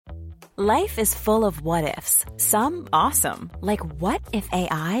Life is full of what-ifs. Some awesome, like what if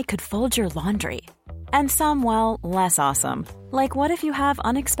AI could fold your laundry? And some, well, less awesome, like what if you have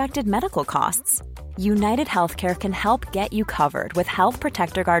unexpected medical costs? United Healthcare can help get you covered with Health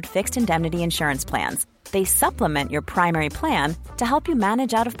Protector Guard fixed indemnity insurance plans. They supplement your primary plan to help you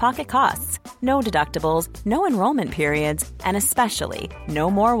manage out-of-pocket costs. No deductibles, no enrollment periods, and especially no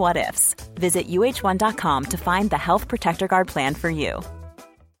more what-ifs. Visit uh1.com to find the Health Protector Guard plan for you.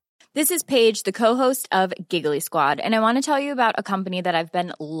 This is Paige, the co-host of Giggly Squad, and I want to tell you about a company that I've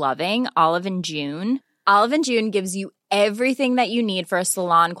been loving, Olive & June. Olive & June gives you everything that you need for a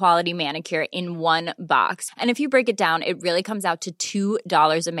salon-quality manicure in one box. And if you break it down, it really comes out to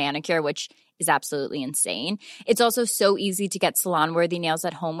 $2 a manicure, which is absolutely insane. It's also so easy to get salon-worthy nails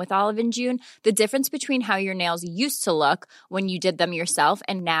at home with Olive & June. The difference between how your nails used to look when you did them yourself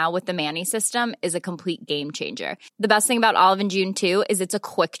and now with the Mani system is a complete game changer. The best thing about Olive & June, too, is it's a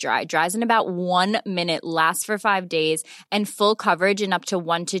quick dry. Dries in about 1 minute, lasts for 5 days, and full coverage in up to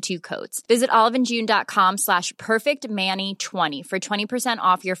 1 to 2 coats. Visit oliveandjune.com/perfectmani20 for 20%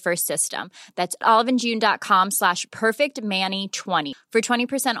 off your first system. That's oliveandjune.com/perfectmani20 for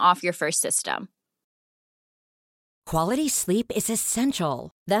 20% off your first system. Quality sleep is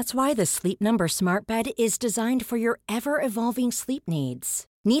essential. That's why the Sleep Number Smart Bed is designed for your ever-evolving sleep needs.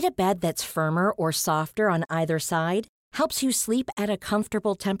 Need a bed that's firmer or softer on either side? Helps you sleep at a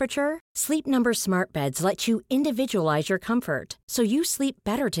comfortable temperature? Sleep Number Smart Beds let you individualize your comfort so you sleep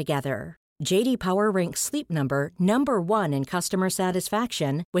better together. J.D. Power ranks Sleep Number number 1 in customer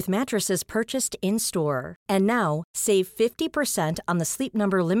satisfaction with mattresses purchased in-store. And now, save 50% on the Sleep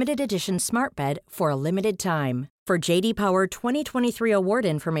Number Limited Edition Smart Bed for a limited time. For J.D. Power 2023 award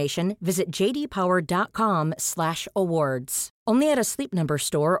information, visit jdpower.com/awards. Only at a Sleep Number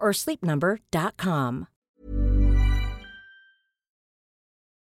store or sleepnumber.com.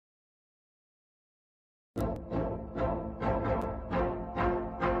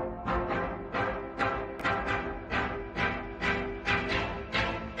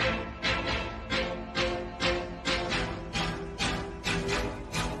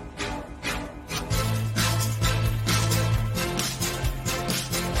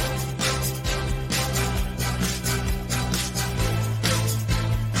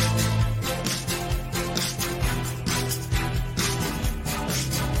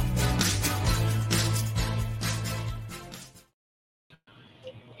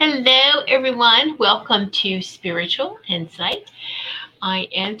 Hello, everyone. Welcome to Spiritual Insight. I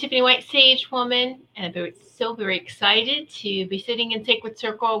am Tiffany White, Sage Woman, and I'm so very excited to be sitting in Sacred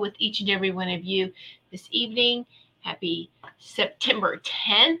Circle with each and every one of you this evening. Happy September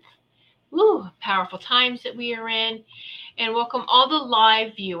 10th. Woo, powerful times that we are in. And welcome all the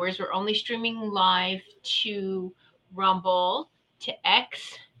live viewers. We're only streaming live to Rumble, to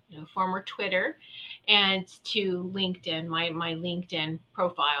X, former Twitter, and to LinkedIn, my LinkedIn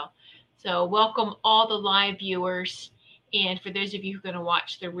profile. So welcome all the live viewers. And for those of you who are going to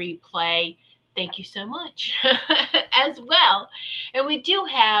watch the replay, thank you so much as well. And we do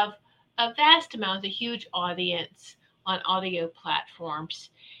have a vast amount, a huge audience on audio platforms.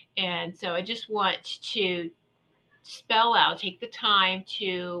 And so I just want to spell out, take the time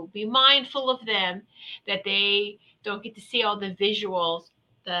to be mindful of them, that they don't get to see all the visuals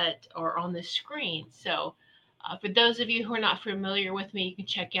that are on the screen. So for those of you who are not familiar with me, you can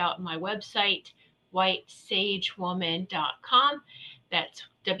check out my website, whitesagewoman.com. That's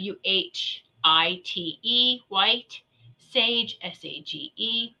WHITE, White, Sage,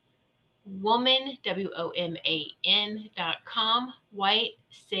 SAGE, Woman, WOMAN.com,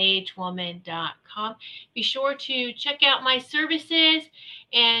 whitesagewoman.com. Be sure to check out my services,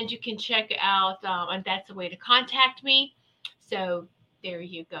 and you can check out, and that's the way to contact me. So there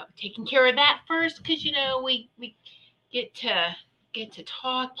you go. Taking care of that first, because we get to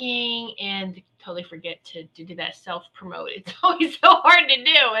talking and totally forget to do that self-promote. It's always so hard to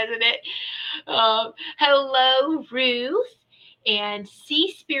do, isn't it? Hello, Ruth and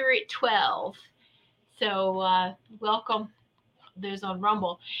Sea Spirit 12. So welcome those on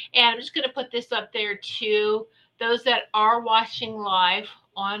Rumble. And I'm just going to put this up there to those that are watching live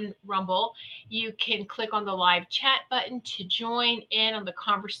on Rumble. You can click on the live chat button to join in on the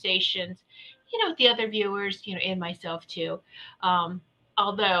conversations, with the other viewers, and myself too.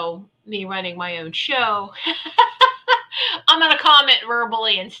 Although me running my own show, I'm going to comment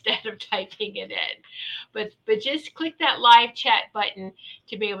verbally instead of typing it in. But just click that live chat button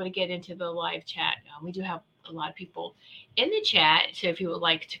to be able to get into the live chat. We do have a lot of people in the chat, so if you would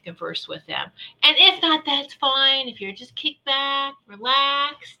like to converse with them. And if not, that's fine. If you're just kick back,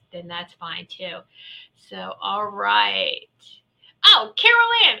 relaxed, then that's fine too. So, all right. Oh,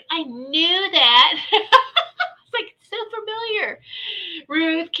 Carol Ann. I knew that. It's like so familiar.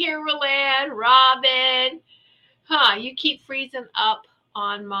 Ruth, Carol Ann, Robin. Huh, you keep freezing up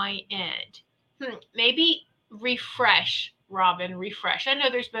on my end. Maybe refresh, Robin, refresh. I know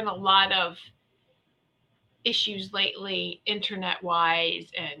there's been a lot of issues lately,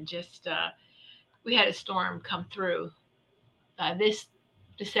 internet-wise, and just we had a storm come through this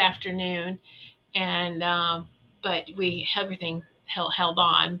afternoon, and but everything held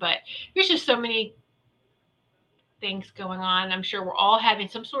on. But there's just so many things going on. I'm sure we're all having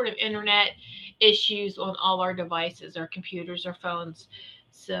some sort of internet issues on all our devices, our computers, our phones.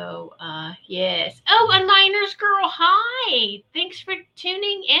 So, yes. Oh, a Niners girl, hi. Thanks for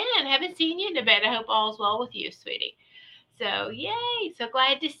tuning in. Haven't seen you in a bit. I hope all's well with you, sweetie. So, yay. So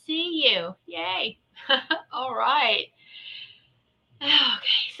glad to see you. Yay. All right.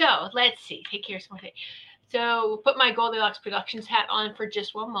 Okay, so let's see. Take care of something. So put my Goldilocks Productions hat on for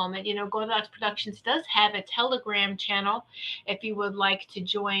just one moment. You know, Goldilocks Productions does have a Telegram channel if you would like to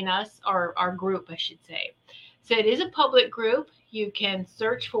join us, or our group, I should say. So it is a public group. You can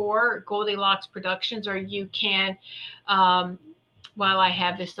search for Goldilocks Productions, or you can, while I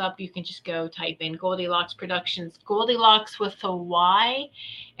have this up, you can just go type in Goldilocks Productions, Goldilocks with a Y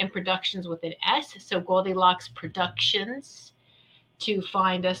and Productions with an S. So Goldilocks Productions to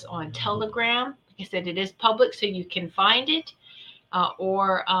find us on Telegram. Like I said, it is public, so you can find it,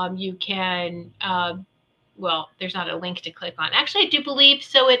 or you can, well, there's not a link to click on. Actually, I do believe,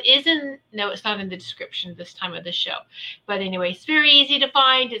 so it is no, it's not in the description this time of the show. But anyway, it's very easy to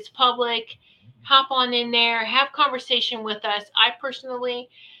find. It's public. Hop on in there, have conversation with us. I personally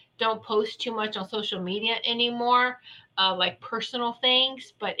don't post too much on social media anymore, like personal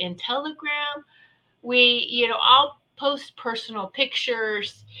things, but in Telegram, I'll post personal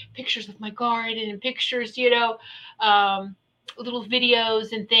pictures of my garden, and pictures, little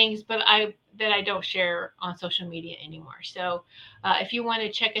videos and things, but I don't share on social media anymore. So if you want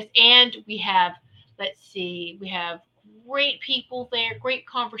to check us, and we have great people there, great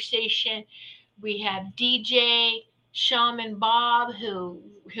conversation. We have DJ Shaman Bob who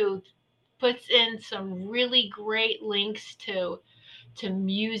puts in some really great links to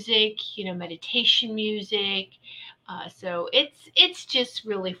music, meditation music. So it's just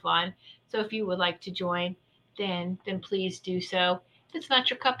really fun. So if you would like to join, then please do so. If it's not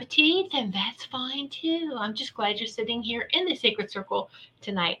your cup of tea, then that's fine too. I'm just glad you're sitting here in the Sacred Circle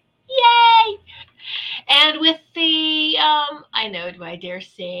tonight. Yay! And with the, I know, do I dare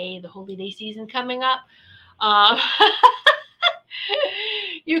say, the Holy Day season coming up,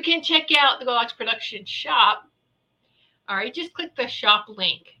 you can check out the Goldilocks Production shop. All right, just click the shop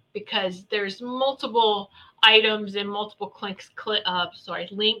link, because there's multiple items and multiple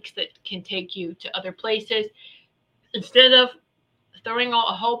links that can take you to other places. Instead of throwing a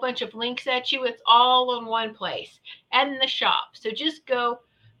whole bunch of links at you, it's all in one place and in the shop. So just go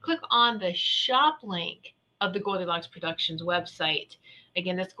click on the shop link of the Goldilocks Productions website.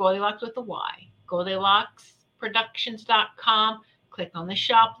 Again, that's Goldilocks with a Y, GoldilocksProductions.com. Click on the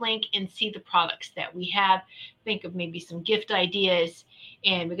shop link and see the products that we have. Think of maybe some gift ideas.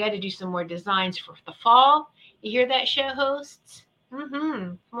 And we got to do some more designs for the fall. You hear that, show hosts?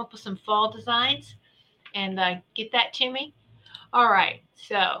 Come up with some fall designs and get that to me. All right.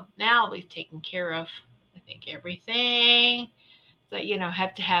 So now we've taken care of, I think, everything. But,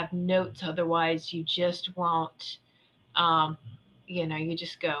 have to have notes. Otherwise, you just won't, you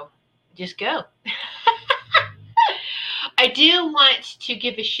just go. I do want to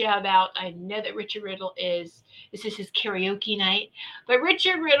give a shout out. I know that Richard Riddle this is his karaoke night, but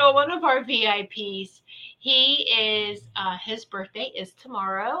Richard Riddle, one of our VIPs, his birthday is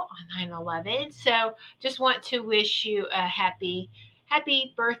tomorrow on 9/11. So just want to wish you a happy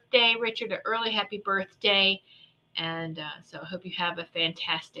birthday, Richard, an early happy birthday. And so I hope you have a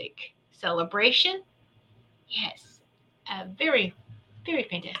fantastic celebration. Yes, a very, very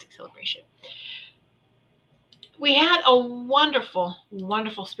fantastic celebration. We had a wonderful,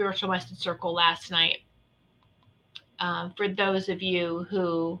 wonderful spiritual message circle last night. For those of you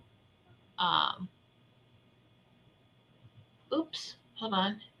who, oops, hold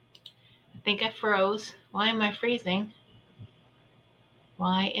on. I think I froze. Why am I freezing?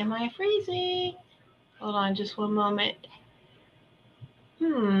 Hold on just one moment.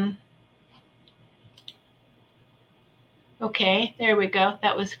 Okay, there we go.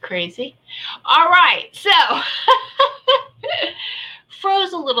 That was crazy. All right, so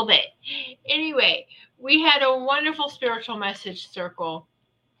froze a little bit. Anyway, we had a wonderful spiritual message circle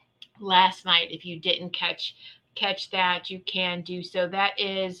last night. If you didn't catch that, you can do so. That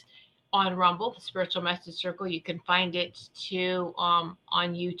is on Rumble, the Spiritual Message Circle. You can find it too on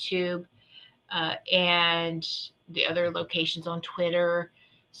YouTube and the other locations on Twitter.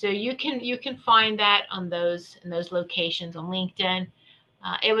 So you can find that on those locations on LinkedIn.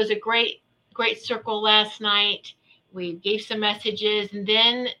 It was a great circle last night. We gave some messages, and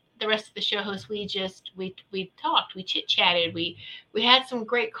then the rest of the show hosts, we talked, we chit chatted, we had some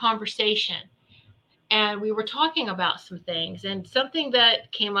great conversation, and we were talking about some things. And something that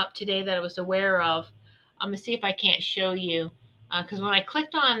came up today that I was aware of, I'm gonna see if I can't show you, because when I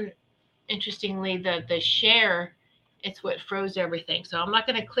clicked on, interestingly, the share, it's what froze everything. So I'm not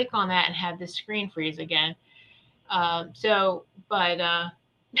going to click on that and have this screen freeze again. But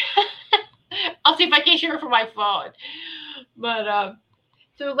I'll see if I can share it from my phone. But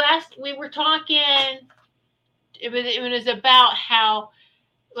so last we were talking, it was about how,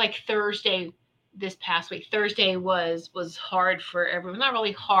 like, Thursday, this past week, Thursday was hard for everyone. Not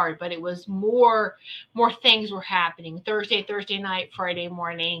really hard, but it was more things were happening. Thursday night, Friday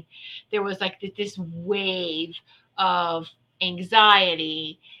morning, there was like this wave of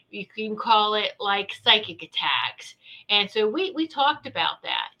anxiety. You can call it like psychic attacks. And so we talked about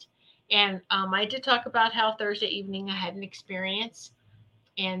that. And I did talk about how Thursday evening I had an experience,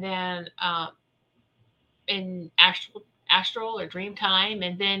 and then in astral or dream time,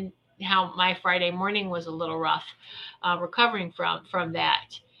 and then how my Friday morning was a little rough, recovering from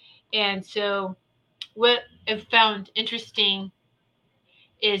that. And so what I've found interesting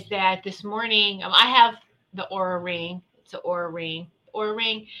is that this morning, I have the Aura Ring. It's an Aura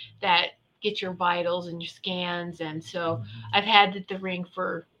Ring that gets your vitals and your scans. And so I've had the ring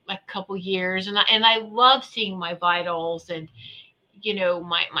for like a couple years, and I love seeing my vitals and,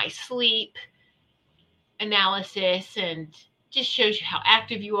 my sleep analysis, and just shows you how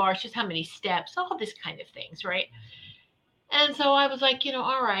active you are, just how many steps, all this kind of things, right? And so I was like,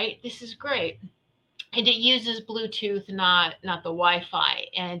 all right, this is great. And it uses Bluetooth, not the Wi-Fi,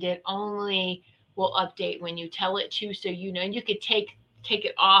 and it only will update when you tell it to. So and you could take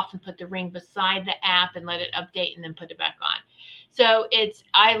it off and put the ring beside the app and let it update, and then put it back on. So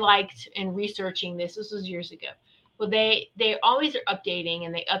I liked, in researching this was years ago. Well, they always are updating,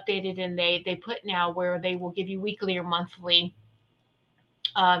 and they updated, and they put now where they will give you weekly or monthly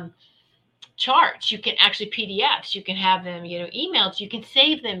charts. You can actually PDFs. You can have them, emailed. You can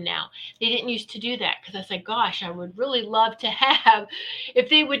save them now. They didn't used to do that, because I said, gosh, I would really love to have, if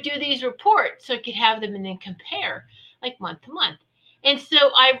they would do these reports, so I could have them and then compare like month to month. And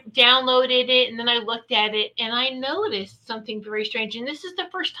so I downloaded it, and then I looked at it, and I noticed something very strange. And this is the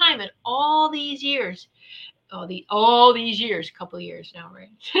first time in all these years. All these years, a couple of years now, right?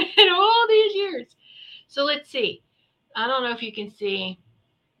 In all these years. So let's see. I don't know if you can see,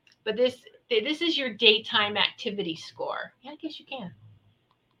 but this is your daytime activity score. Yeah, I guess you can.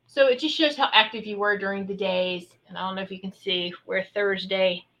 So it just shows how active you were during the days. And I don't know if you can see where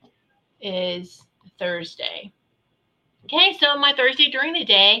Thursday is Thursday. Okay, so my Thursday during the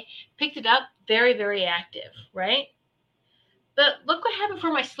day, picked it up, very, very active, right? But look what happened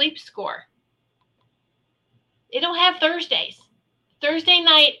for my sleep score. They don't have Thursdays. Thursday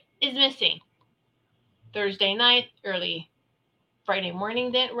night is missing. Thursday night, early Friday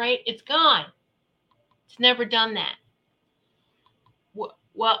morning, then, right? It's gone. It's never done that.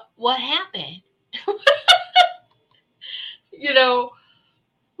 What happened?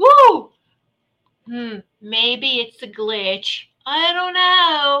 Woo! Maybe it's a glitch. I don't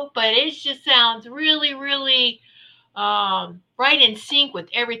know, but it just sounds really, really right in sync with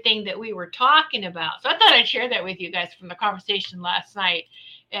everything that we were talking about. So I thought I'd share that with you guys from the conversation last night.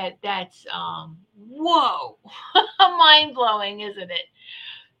 That's whoa, mind-blowing, isn't it?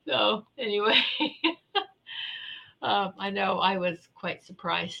 So anyway, I know I was quite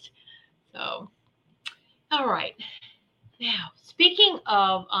surprised. So, all right. Now, speaking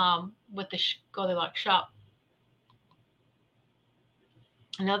of with the Goldilocks shop,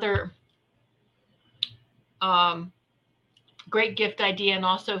 another great gift idea, and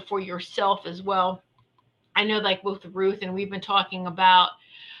also for yourself as well. I know, like with Ruth, and we've been talking about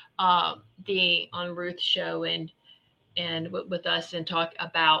the on Ruth's show and with us, and talk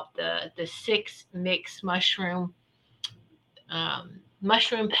about the 6 mix mushroom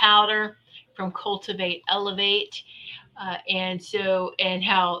powder from Cultivate Elevate, and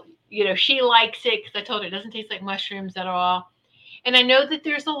how she likes it, because I told her it doesn't taste like mushrooms at all. And I know that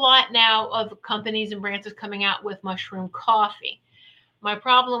there's a lot now of companies and brands coming out with mushroom coffee. My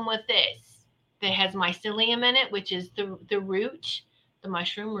problem with this, that has mycelium in it, which is the root, the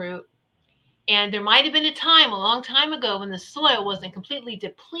mushroom root. And there might have been a long time ago, when the soil wasn't completely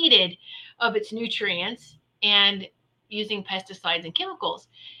depleted of its nutrients and using pesticides and chemicals.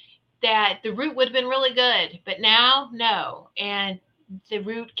 that the root would have been really good, but now, no. And the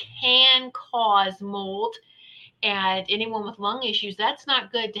root can cause mold. And anyone with lung issues, that's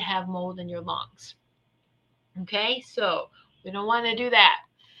not good to have mold in your lungs. Okay, so we don't want to do that.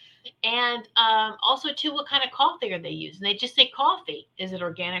 And also, too, what kind of coffee are they using? They just say coffee. Is it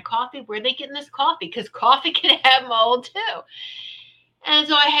organic coffee? Where are they getting this coffee? Because coffee can have mold too. And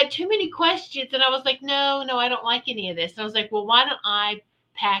so I had too many questions, and I was like, no, I don't like any of this. And I was like, well, why don't I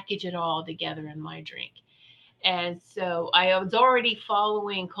package it all together in my drink? And so I was already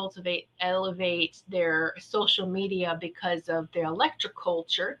following Cultivate Elevate, their social media, because of their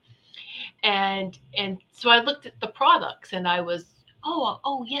electroculture. And so I looked at the products, and I was,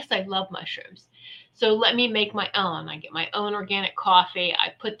 oh yes, I love mushrooms. So let me make my own. I get my own organic coffee. I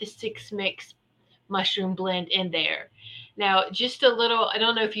put the 6-mix mushroom blend in there. Now, just a little, I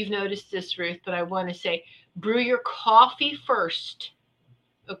don't know if you've noticed this, Ruth, but I want to say, brew your coffee first,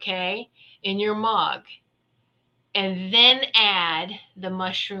 okay, in your mug, and then add the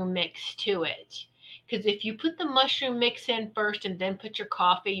mushroom mix to it. Because if you put the mushroom mix in first and then put your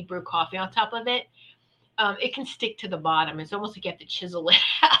coffee, you brew coffee on top of it, it can stick to the bottom. It's almost like you have to chisel it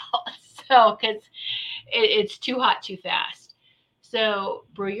out. So, because it's too hot too fast. So,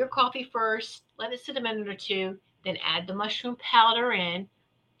 brew your coffee first, let it sit a minute or two, then add the mushroom powder in.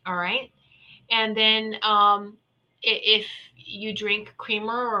 All right. And then if you drink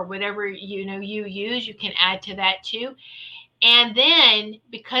creamer or whatever you use, you can add to that too. And then,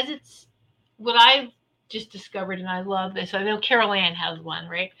 because it's what I've just discovered, and I love this. I know Carol Ann has one,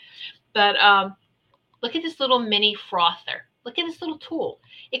 right? But look at this little mini frother. Look at this little tool.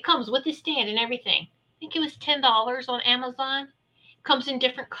 It comes with a stand and everything. I think it was $10 on Amazon. It comes in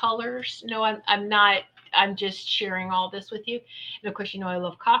different colors. No, I'm not. I'm just sharing all this with you. And of course, I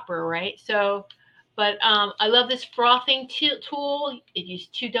love copper, right? So, but I love this frothing tool. It uses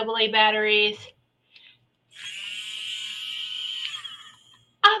 2 AA batteries.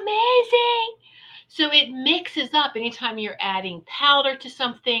 Amazing. So it mixes up anytime you're adding powder to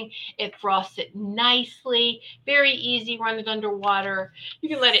something. It froths it nicely. Very easy. Run it under water. You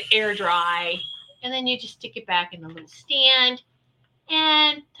can let it air dry. And then you just stick it back in the little stand.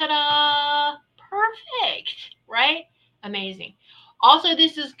 And ta-da! Perfect. Right? Amazing. Also,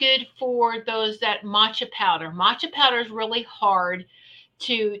 this is good for those that matcha powder. Matcha powder is really hard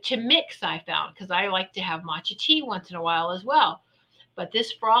to mix, I found, because I like to have matcha tea once in a while as well. But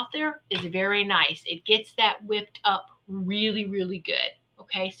this frother is very nice. It gets that whipped up really, really good.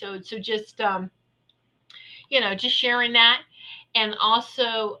 Okay, so just just sharing that. And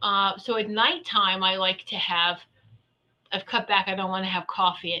also, so at nighttime, I like to have. I've cut back. I don't want to have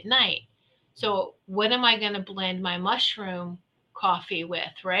coffee at night. So what am I going to blend my mushroom coffee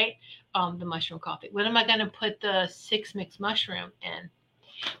with? Right, the mushroom coffee. What am I going to put the 6-mix mushroom in?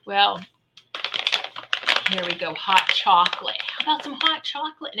 Well, here we go, hot chocolate. How about some hot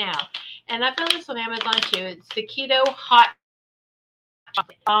chocolate now? And I found this on Amazon too. It's the keto hot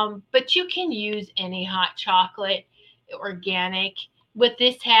chocolate. But you can use any hot chocolate, organic. What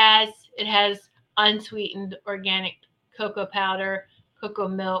this has, it has unsweetened organic cocoa powder, cocoa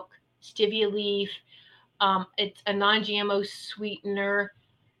milk, stevia leaf. It's a non-GMO sweetener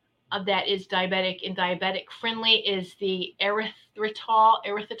that is diabetic and diabetic friendly is the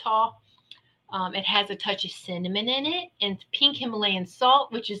erythritol. It has a touch of cinnamon in it and pink Himalayan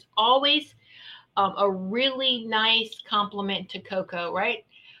salt, which is always a really nice complement to cocoa, right?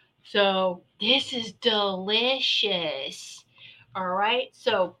 So this is delicious. All right.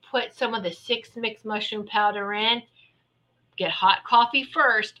 So put some of the 6-mix mushroom powder in. Get hot coffee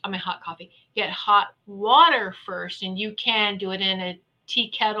first. Get hot water first. And you can do it in a tea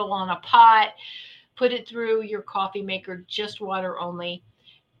kettle on a pot. Put it through your coffee maker, just water only.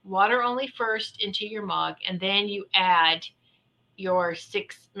 Water only first into your mug, and then you add your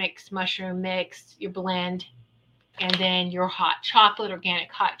 6-mix mushroom mix, your blend, and then your hot chocolate,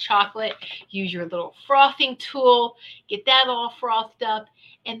 organic hot chocolate. Use your little frothing tool, get that all frothed up,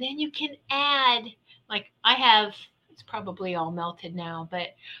 and then you can add, like I have, it's probably all melted now,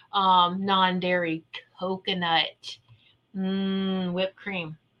 but non-dairy coconut whipped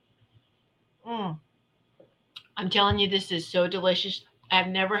cream. I'm telling you, this is so delicious. I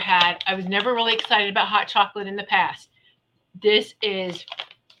was never really excited about hot chocolate in the past. This is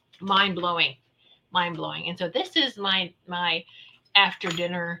mind-blowing. And so this is my after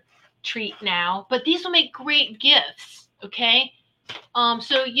dinner treat now, but these will make great gifts. Okay.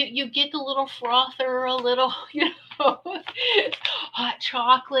 So you get the little frother, a little, hot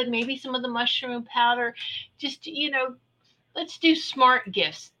chocolate, maybe some of the mushroom powder, just, let's do smart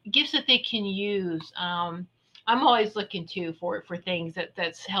gifts that they can use. I'm always looking too for things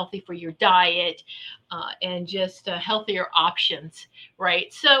that's healthy for your diet, and just healthier options,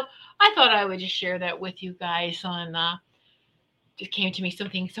 right? So I thought I would just share that with you guys on. Just came to me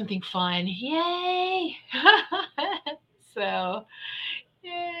something fun. Yay! So,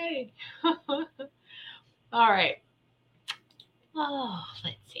 yay! All right. Oh,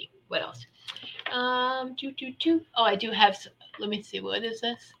 let's see what else. Oh, I do have. Let me see. What is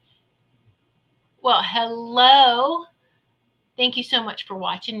this? Well, hello. Thank you so much for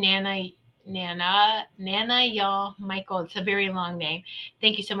watching, Nana, y'all. Michael, it's a very long name.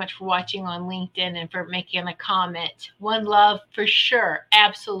 Thank you so much for watching on LinkedIn and for making a comment. One love for sure.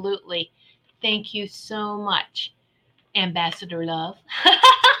 Absolutely. Thank you so much, Ambassador Love.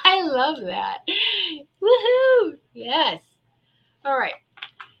 I love that. Woohoo! Yes. All right.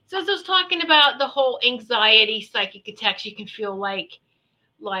 So as I was talking about the whole anxiety, psychic attacks, you can feel like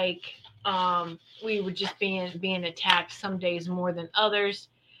we were just being attacked some days more than others.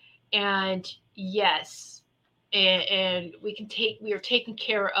 And yes, and we are taking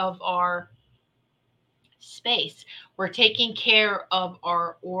care of our space. We're taking care of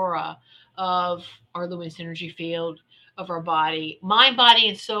our aura, of our luminous energy field, of our body, mind, body,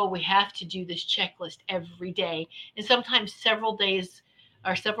 and soul. We have to do this checklist every day, and sometimes several days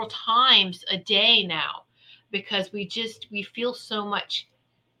or several times a day now, because we feel so much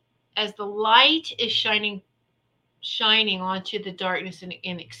as the light is shining onto the darkness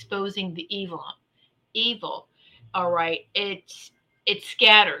and exposing the evil. All right, it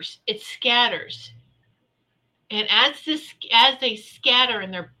scatters, and as they scatter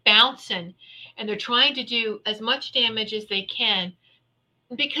and they're bouncing and they're trying to do as much damage as they can,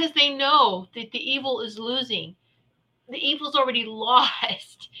 because they know that the evil is losing. The evil's already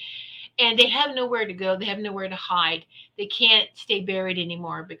lost, and they have nowhere to go. They have nowhere to hide. They can't stay buried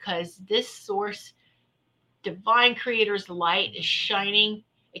anymore, because this source, divine creator's light, is shining,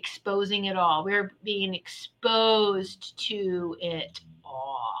 exposing it all. We're being exposed to it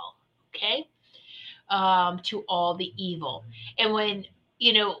all. Okay. To all the evil. And when,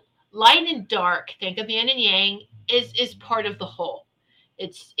 light and dark, think of yin and yang, is part of the whole.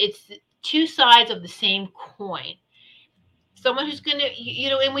 It's two sides of the same coin. Someone who's going to,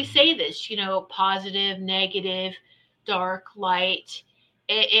 and we say this, positive, negative, dark, light.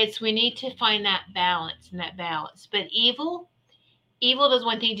 We need to find that balance. But evil does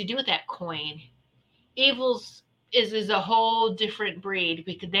one thing to do with that coin. Evil's is a whole different breed,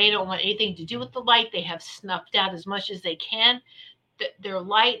 because they don't want anything to do with the light. They have snuffed out as much as they can their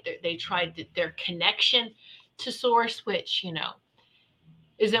light. They tried their connection to source, which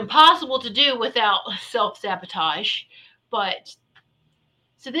is impossible to do without self-sabotage. But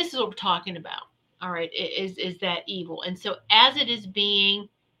so this is what we're talking about. All right, is that evil. And so as it is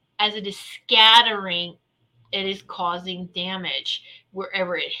scattering, it is causing damage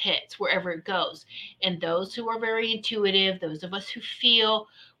wherever it hits, wherever it goes. And those who are very intuitive, those of us who feel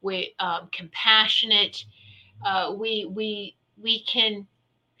compassionate, we can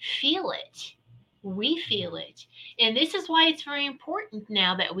feel it. We feel it. And this is why it's very important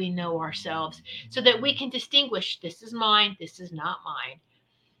now that we know ourselves, so that we can distinguish, this is mine, this is not mine.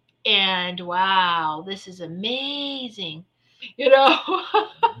 And wow, this is amazing,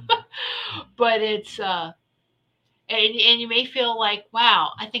 but it's and you may feel like,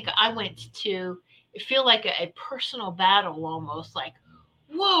 wow, I think I went to feel like a personal battle, almost like,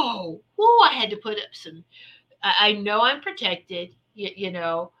 whoa, I had to put up some. I know I'm protected.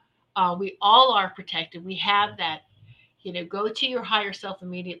 We all are protected. We have that. Go to your higher self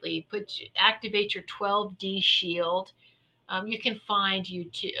immediately. Activate your 12D shield. You can find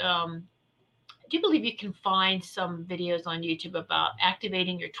I do believe you can find some videos on YouTube about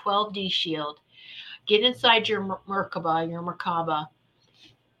activating your 12D shield. Get inside your Merkaba,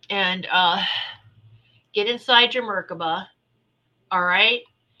 and get inside your Merkaba. All right.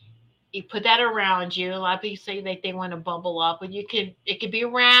 You put that around you. A lot of people say that they want to bubble up, but it could be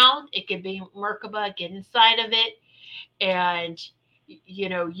around, it could be Merkaba. Get inside of it, and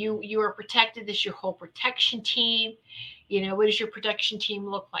you are protected. This is your whole protection team. What does your protection team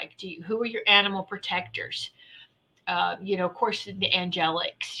look like? Who are your animal protectors? Of course, the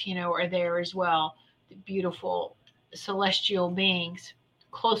angelics, are there as well. The beautiful celestial beings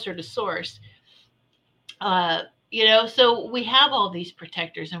closer to source. So we have all these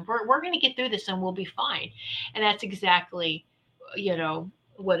protectors, and we're going to get through this, and we'll be fine. And that's exactly,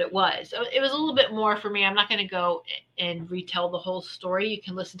 what it was. It was a little bit more for me. I'm not going to go and retell the whole story. You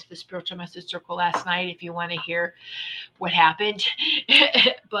can listen to the Spiritual Message Circle last night if you want to hear what happened.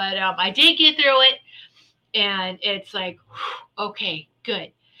 But I did get through it, and it's like, okay,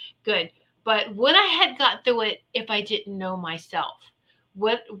 good. But would I had got through it if I didn't know myself?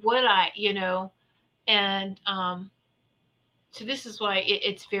 Would I, and so this is why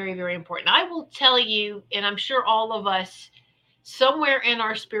it's very, very important. I will tell you, and I'm sure all of us, somewhere in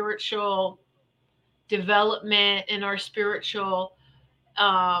our spiritual development, in our spiritual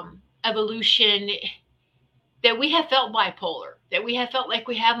evolution, that we have felt bipolar, that we have felt like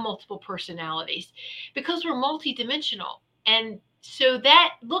we have multiple personalities because we're multidimensional. And so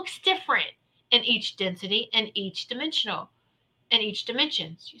that looks different in each density and each dimensional and each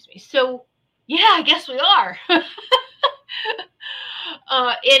dimension, excuse me. So yeah, I guess we are.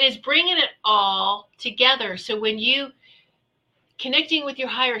 It is bringing it all together. So when you connecting with your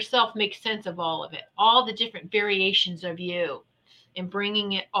higher self makes sense of all of it, all the different variations of you, and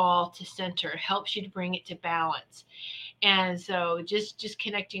bringing it all to center helps you to bring it to balance. And so just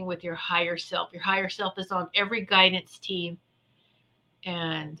connecting with your higher self. Your higher self is on every guidance team,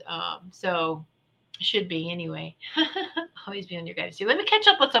 and so should be anyway. Always be on your guidance team. Let me catch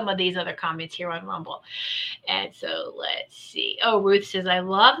up with some of these other comments here on Rumble. And so let's see. Oh, Ruth says, I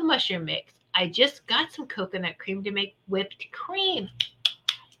love the mushroom mix. I just got some coconut cream to make whipped cream.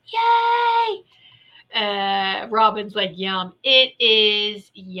 Yay! Robin's like, yum. It is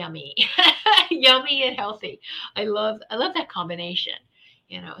yummy. Yummy and healthy. I love that combination.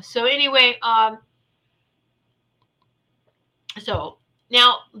 So anyway, so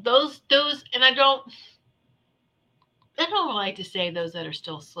now those and I don't like to say those that are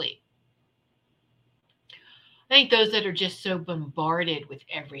still asleep. I think those that are just so bombarded with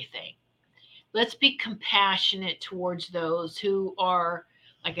everything. Let's be compassionate towards those who are,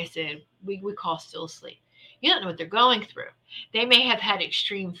 like I said, we call still asleep. You don't know what they're going through. They may have had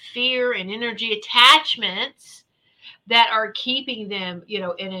extreme fear and energy attachments that are keeping them, in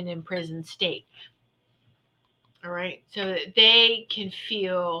an imprisoned state. All right. So that they can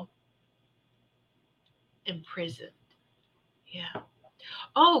feel imprisoned. Yeah.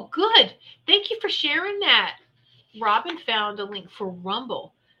 Oh, good. Thank you for sharing that. Robin found a link for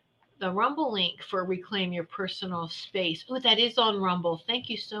Rumble. The Rumble link for Reclaim Your Personal Space. Oh, that is on Rumble. Thank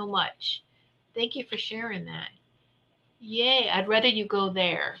you so much. Thank you for sharing that. Yay. I'd rather you go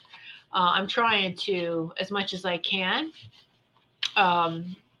there. I'm trying to, as much as I can,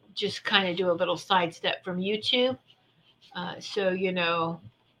 just kind of do a little sidestep from YouTube. So,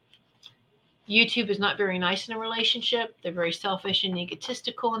 YouTube is not very nice in a relationship. They're very selfish and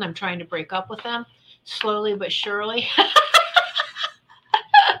egotistical, and I'm trying to break up with them slowly but surely.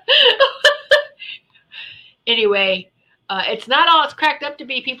 Anyway, it's not all it's cracked up to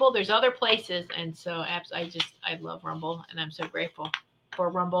be, people. There's other places. And so I love Rumble, and I'm so grateful for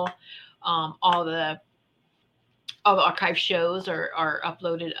Rumble. All the archive shows are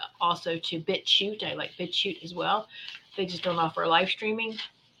uploaded also to BitChute. I like BitChute as well. They just don't offer live streaming.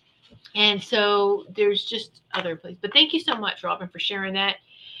 And so there's just other places. But thank you so much, Robin, for sharing that.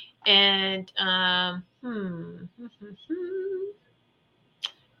 And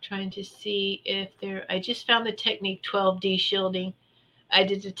trying to see if I just found the technique 12D shielding. I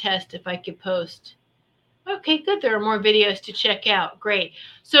did a test if I could post. Okay, good. There are more videos to check out. Great.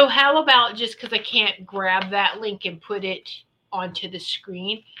 So how about, just because I can't grab that link and put it onto the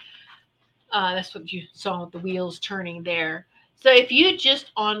screen, that's what you saw with the wheels turning there. So if you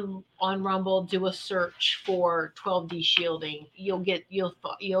just on Rumble do a search for 12D shielding,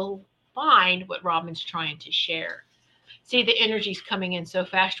 you'll find what Robin's trying to share. See, the energy's coming in so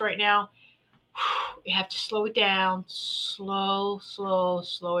fast right now. You have to slow it down. Slow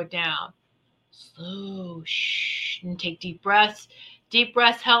it down. Slow, and take deep breaths. Deep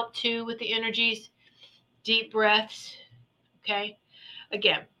breaths help too with the energies. Deep breaths. Okay.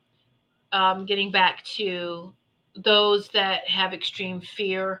 Again, getting back to those that have extreme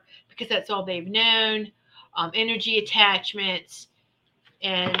fear, because that's all they've known, energy attachments,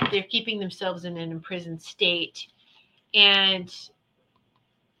 and they're keeping themselves in an imprisoned state. And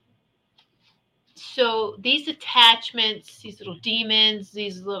so these attachments, these little demons,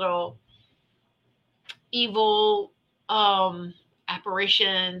 these little evil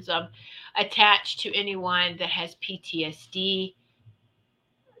apparitions attached to anyone that has PTSD,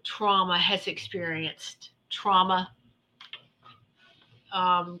 trauma, has experienced trauma.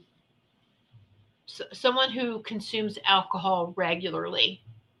 Someone who consumes alcohol regularly,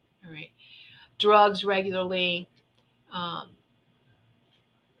 all right, drugs regularly,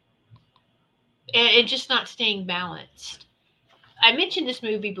 and just not staying balanced. I mentioned this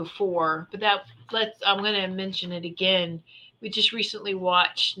movie before, but I'm going to mention it again. We just recently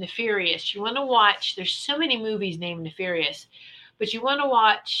watched Nefarious. You want to watch, there's so many movies named Nefarious, but you want to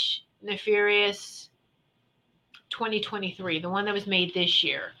watch Nefarious 2023, the one that was made this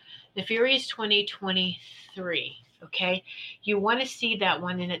year. Nefarious 2023. Okay, you want to see that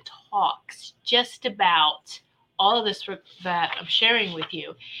one, and it talks just about all of this that I'm sharing with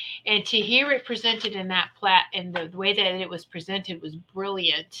you, and to hear it presented in that and the way that it was presented was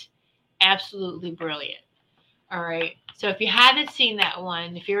brilliant, absolutely brilliant. All right, so if you haven't seen that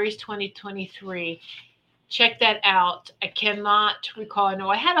one, Nefarious 2023, check that out. I cannot recall.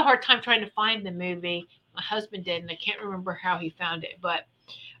 No, I had a hard time trying to find the movie. My husband did, and I can't remember how he found it, but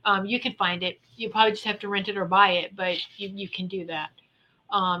you can find it. You probably just have to rent it or buy it, but you can do that.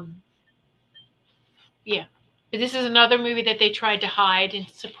 Yeah. But this is another movie that they tried to hide and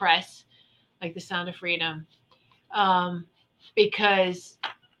suppress, like The Sound of Freedom, because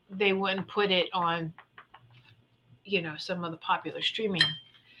they wouldn't put it on, some of the popular streaming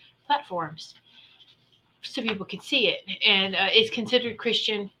platforms so people could see it. And it's considered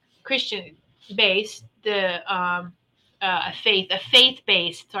Christian based,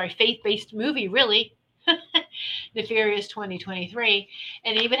 faith-based movie, really. Nefarious 2023,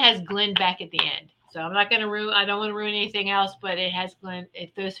 and it even has Glenn Beck at the end. So I don't want to ruin anything else, but it has Glenn.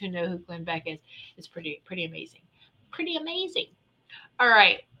 If those who know who Glenn Beck is, it's pretty amazing. Pretty amazing. All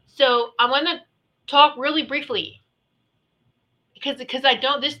right. So I want to talk really briefly because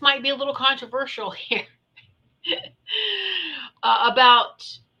this might be a little controversial here about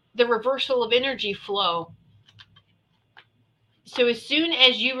the reversal of energy flow. So as soon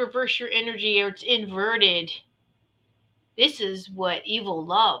as you reverse your energy or it's inverted, this is what evil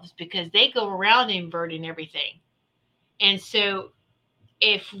loves, because they go around inverting everything. And so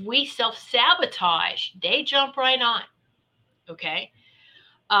if we self-sabotage, they jump right on. Okay?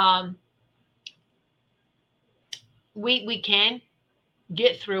 We can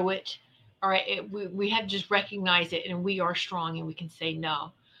get through it. All right? We have to just recognize it, and we are strong, and we can say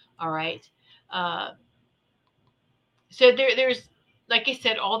no. All right? So there's, like I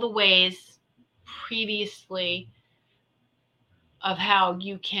said, all the ways previously of how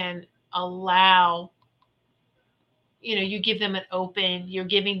you can allow, you give them an open, you're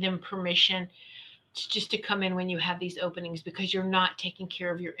giving them permission just to come in when you have these openings, because you're not taking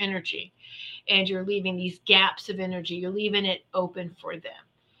care of your energy and you're leaving these gaps of energy. You're leaving it open for them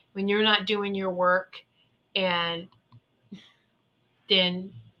when you're not doing your work, and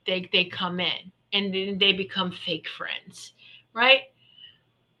then they come in and then they become fake friends, right?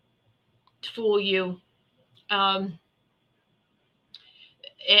 To fool you. And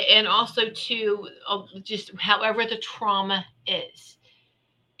also to just however the trauma is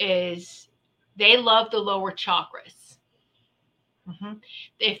they love the lower chakras. Mm-hmm.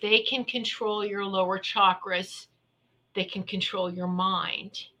 If they can control your lower chakras, they can control your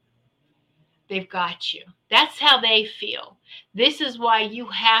mind. They've got you. That's how they feel. This is why you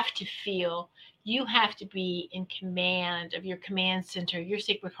have to be in command of your command center, your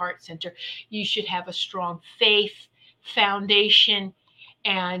Sacred Heart Center. You should have a strong faith foundation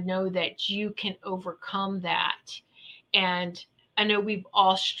and know that you can overcome that. And I know we've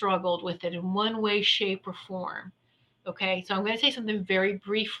all struggled with it in one way, shape, or form. Okay, so I'm going to say something very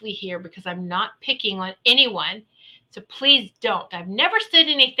briefly here because I'm not picking on anyone. So please don't. I've never said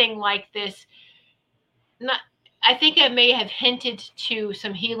anything like this. I think I may have hinted to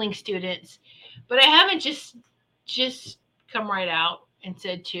some healing students, but I haven't just come right out and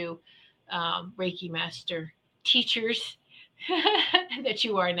said to Reiki master teachers that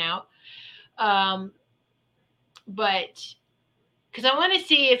you are now. But because I want to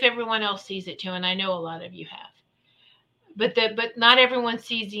see if everyone else sees it too, and I know a lot of you have. But not everyone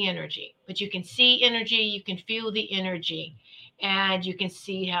sees the energy. But you can see energy, you can feel the energy, and you can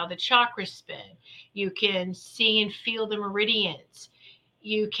see how the chakras spin. You can see and feel the meridians.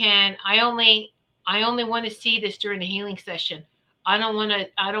 You can. I only want to see this during the healing session. I don't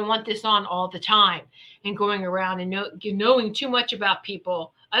want this on all the time and going around and knowing too much about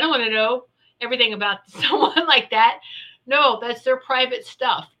people. I don't want to know everything about someone like that. No, that's their private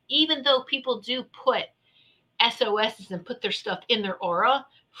stuff. Even though people do put SOSs and put their stuff in their aura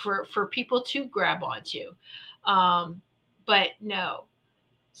for people to grab onto. But no.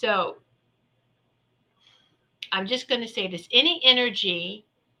 So I'm just going to say this. Any energy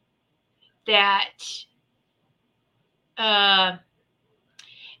that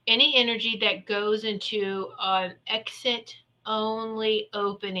goes into an exit only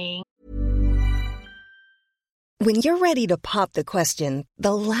opening. When you're ready to pop the question,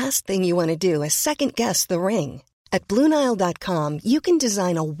 the last thing you want to do is second guess the ring. At BlueNile.com, you can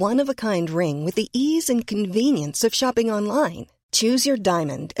design a one-of-a-kind ring with the ease and convenience of shopping online. Choose your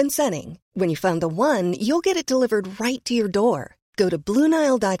diamond and setting. When you find the one, you'll get it delivered right to your door. Go to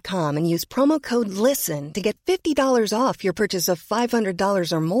BlueNile.com and use promo code LISTEN to get $50 off your purchase of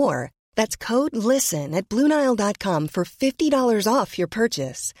 $500 or more. That's code LISTEN at BlueNile.com for $50 off your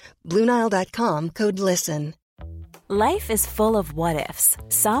purchase. BlueNile.com, code LISTEN. Life is full of what-ifs.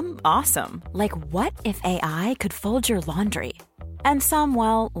 Some awesome, like what if AI could fold your laundry? And some,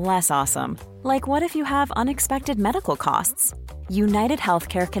 well, less awesome, like what if you have unexpected medical costs? United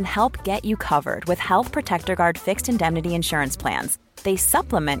Healthcare can help get you covered with Health Protector Guard fixed indemnity insurance plans. They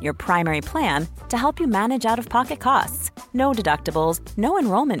supplement your primary plan to help you manage out-of-pocket costs. No deductibles, no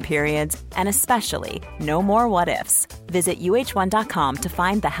enrollment periods, and especially no more what-ifs. Visit uh1.com to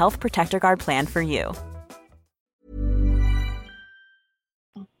find the Health Protector Guard plan for you.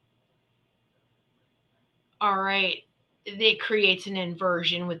 All right. It creates an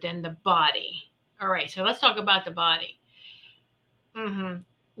inversion within the body. All right. So let's talk about the body.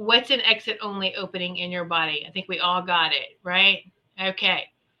 What's an exit-only opening in your body? I think we all got it, right? Okay.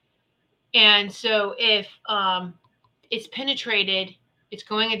 And so if it's penetrated, it's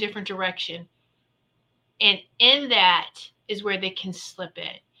going a different direction. And in that is where they can slip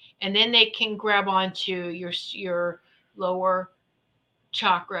in. And then they can grab onto your lower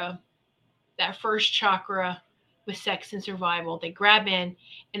chakra, that first chakra with sex and survival. They grab in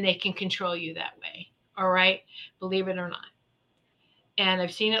and they can control you that way. All right? Believe it or not. And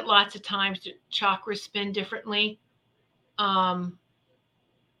I've seen it lots of times. The chakras spin differently.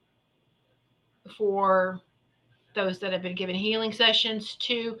 For those that have been given healing sessions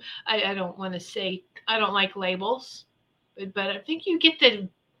too. I don't want to say, I don't like labels, but I think you get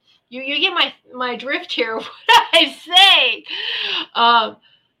you get my drift here of what I say. I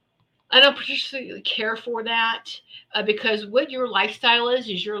don't particularly care for that because what your lifestyle is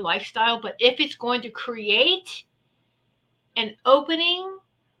your lifestyle. But if it's going to create an opening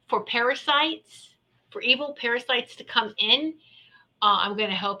for parasites, for evil parasites to come in, I'm going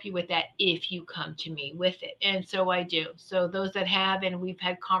to help you with that if you come to me with it. And so I do. So those that have, and we've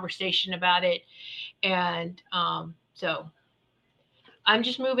had conversation about it. And so I'm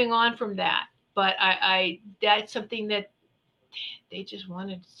just moving on from that. But I that's something that they just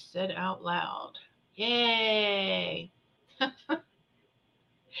wanted to say out loud. Yay.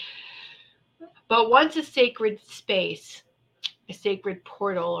 But once a sacred space, a sacred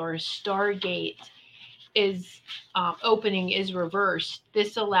portal or a stargate is opening is reversed,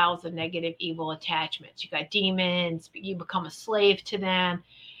 this allows a negative evil attachments. You got demons, you become a slave to them.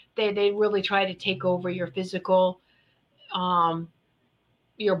 They really try to take over your physical,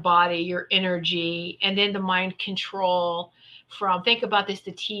 your body, your energy, and then the mind control from, think about this,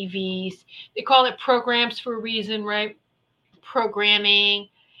 the TVs. They call it programs for a reason, right? Programming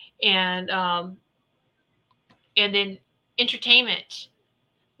and then entertainment.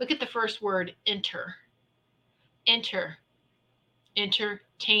 Look at the first word, entertainment.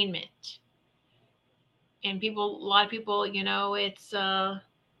 And a lot of people, it's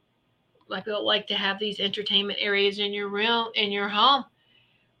like they like to have these entertainment areas in your room, in your home,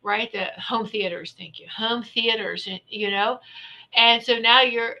 right? The home theaters, thank you. Home theaters, and so now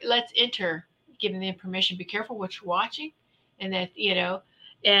let's enter, giving them permission, be careful what you're watching, and that,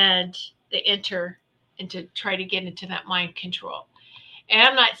 and they enter and to try to get into that mind control. And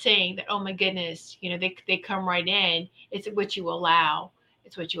I'm not saying that, oh my goodness, they come right in. It's what you allow.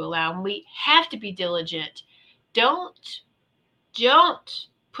 It's what you allow. And we have to be diligent. Don't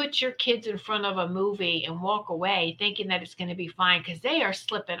put your kids in front of a movie and walk away thinking that it's going to be fine, because they are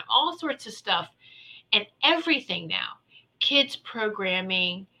slipping all sorts of stuff and everything now. Kids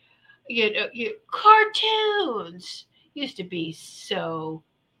programming, cartoons used to be so,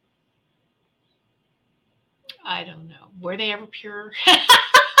 I don't know, were they ever pure?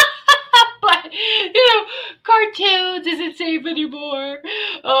 But, cartoons isn't safe anymore.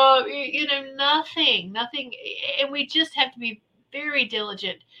 Nothing. And we just have to be very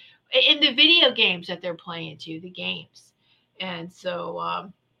diligent in the video games that they're playing too, the games. And so,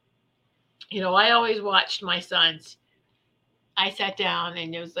 I always watched my sons. I sat down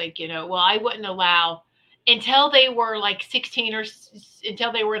and it was like, I wouldn't allow until they were like 16 or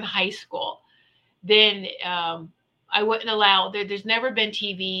until they were in high school. Then I wouldn't allow, there's never been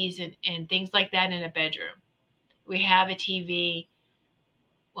TVs and things like that in a bedroom. We have a TV.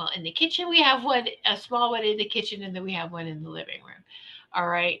 Well, in the kitchen, we have one, a small one in the kitchen, and then we have one in the living room. All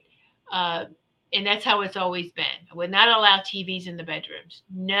right. And that's how it's always been. I would not allow TVs in the bedrooms.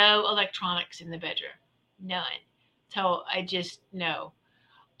 No electronics in the bedroom. None. So I just know.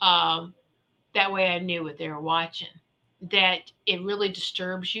 That way I knew what they were watching. That it really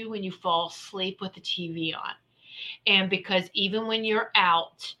disturbs you when you fall asleep with the TV on. And because even when you're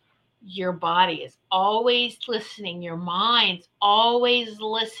out Your body is always listening. Your mind's always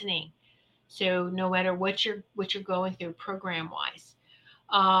listening. So no matter what you're going through program wise,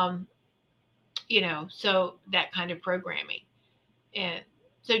 so that kind of programming, and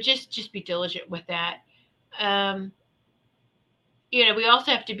so just be diligent with that. Um, we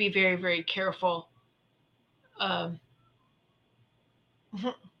also have to be very, very careful. Um,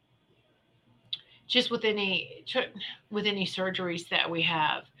 just with any surgeries that we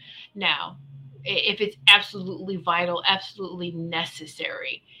have now, if it's absolutely vital, absolutely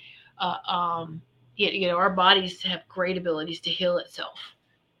necessary, our bodies have great abilities to heal itself.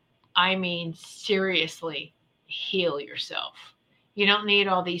 I mean, seriously, heal yourself. You don't need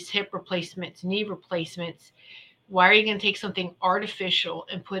all these hip replacements, knee replacements. Why are you going to take something artificial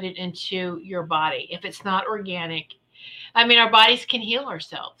and put it into your body if it's not organic? I mean, our bodies can heal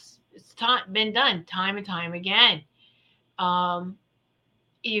ourselves. It's been done time and time again. Um,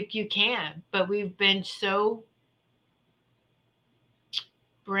 you can, but we've been so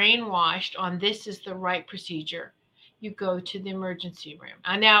brainwashed on this is the right procedure. You go to the emergency room.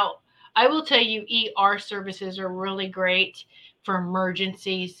 And now, I will tell you, ER services are really great for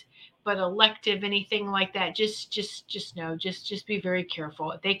emergencies, but elective, anything like that, just know, just be very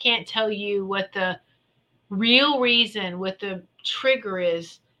careful. They can't tell you what the real reason, what the trigger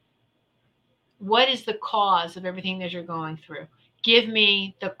is. What is the cause of everything that you're going through? Give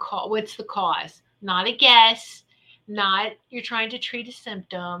me the cause. What's the cause? Not a guess. Not you're trying to treat a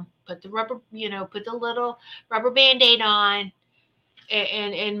symptom. Put the put the little rubber Band-Aid on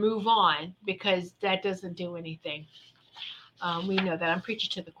and move on, because that doesn't do anything. We know that. I'm preaching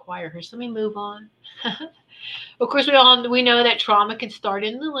to the choir here, so let me move on. Of course, we know that trauma can start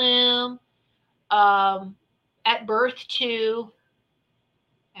in the womb, at birth too,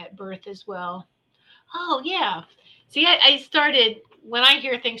 at birth as well. Oh, yeah. See, I started, when I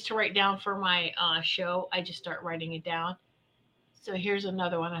hear things to write down for my show, I just start writing it down. So here's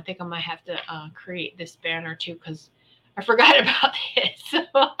another one. I think I might have to create this banner too, because I forgot about it.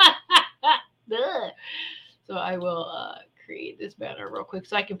 So I will create this banner real quick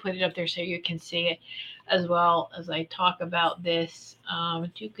so I can put it up there so you can see it as well as I talk about this. I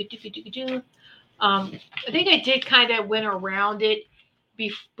think I did kind of went around it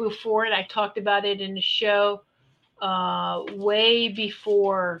before, and I talked about it in the show way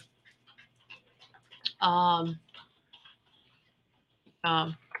before um,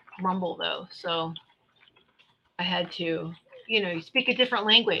 Rumble, though. So I had to, you speak a different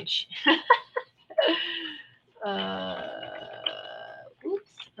language. Oops.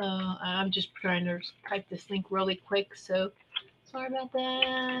 I'm just trying to type this link really quick, so sorry about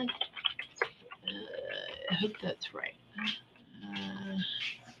that. I hope that's right.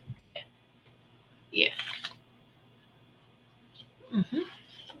 Yeah. Mm-hmm.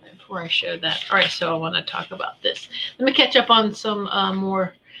 Before I show that. All right, so I want to talk about this. Let me catch up on some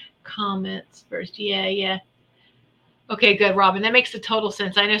more comments first. Yeah. Okay, good, Robin. That makes a total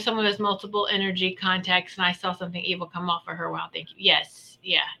sense. I know someone has multiple energy contacts, and I saw something evil come off of her. Wow, thank you. Yes,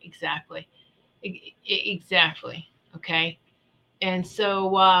 yeah, exactly. Exactly. Okay. And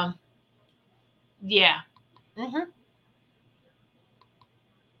so, yeah. Mm-hmm.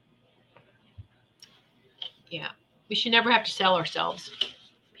 Yeah. We should never have to sell ourselves,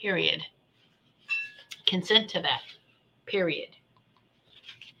 period. Consent to that, period.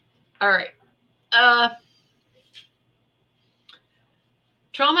 All right.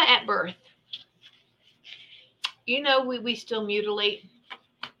 Trauma at birth. We still mutilate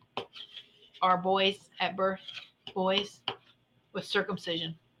our boys at birth, boys, with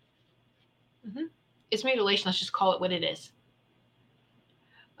circumcision. Mm-hmm. It's mutilation. Let's just call it what it is.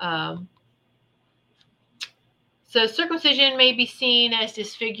 So circumcision may be seen as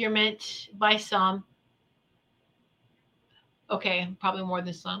disfigurement by some. Okay, probably more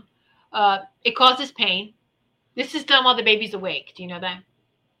than some. It causes pain. This is done while the baby's awake. Do you know that?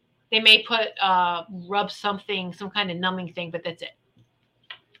 They may rub something, some kind of numbing thing, but that's it.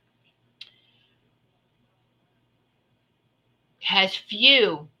 Has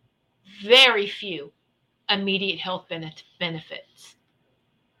very few immediate health benefits.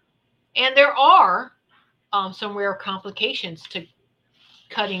 And there are some rare complications to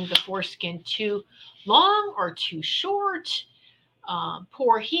cutting the foreskin too long or too short,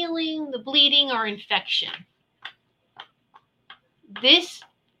 poor healing, the bleeding, or infection. This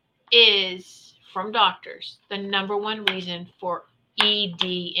is, from doctors, the number one reason for ED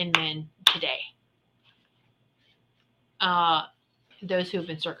in men today. Those who have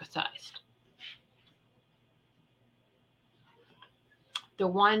been circumcised. The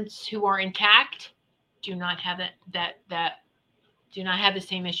ones who are intact do not have do not have the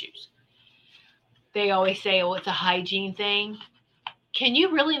same issues. they always say, oh, it's a hygiene thing. Can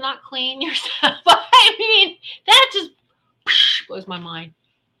you really not clean yourself? I mean, that just blows my mind.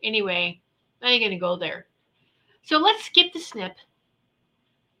 Anyway, I ain't going to go there. So let's skip the snip.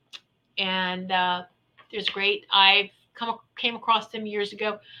 And there's great. Came across them years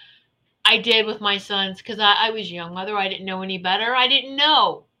ago. I did with my sons because I was young. Mother, I didn't know any better. I didn't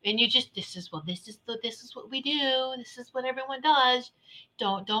know. And you just, this is what we do. This is what everyone does.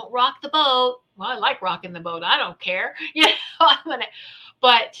 Don't rock the boat. Well, I like rocking the boat. I don't care.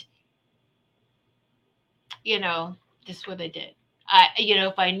 But this is what I did.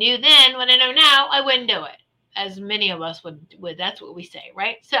 If I knew then what I know now, I wouldn't do it. As many of us would. That's what we say,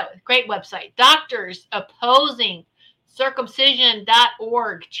 right? So, great website. Doctors Opposing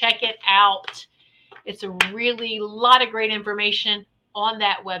Circumcision.org. Check it out. It's a really lot of great information on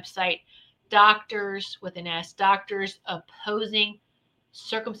that website. Doctors with an S. Doctors Opposing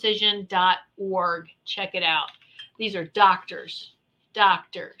Circumcision.org. Check it out. These are doctors.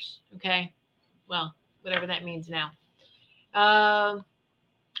 Doctors. Okay. Well, whatever that means now. And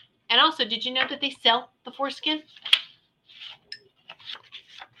also, did you know that they sell the foreskin?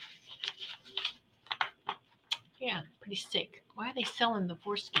 Yeah, pretty sick. Why are they selling the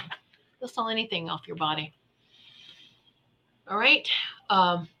foreskin? They'll sell anything off your body. All right.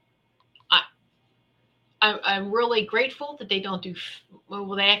 I'm really grateful that they don't do.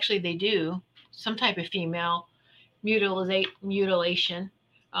 Well, they do some type of female mutilation.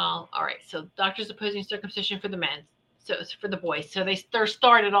 All right. So doctors opposing circumcision for the men. So it's for the boys. So they're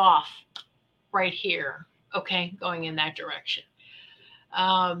started off right here. Okay, going in that direction.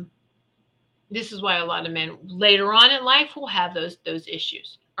 This is why a lot of men later on in life will have those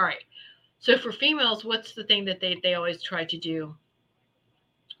issues. All right. So for females, what's the thing that they always try to do?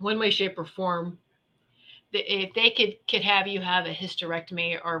 One way, shape, or form. If they could have you have a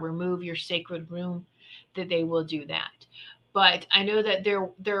hysterectomy or remove your sacred womb, that they will do that. But I know that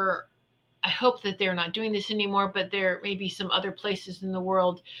I hope that they're not doing this anymore, but there may be some other places in the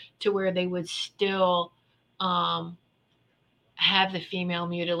world to where they would still have the female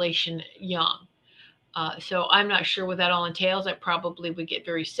mutilation young. So I'm not sure what that all entails. I probably would get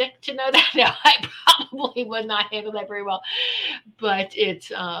very sick to know that. No, I probably would not handle that very well. But it's,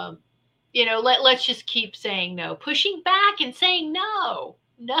 let's just keep saying no. Pushing back and saying no.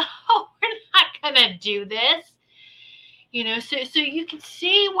 No, we're not going to do this. So you can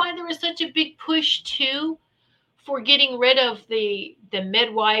see why there was such a big push too for getting rid of the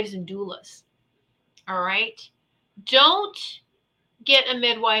midwives and doulas. All right. Don't get a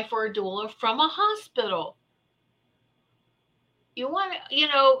midwife or a doula from a hospital. You want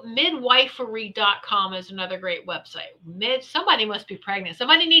midwifery.com is another great website. Somebody must be pregnant.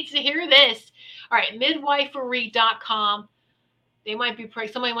 Somebody needs to hear this. All right. Midwifery.com.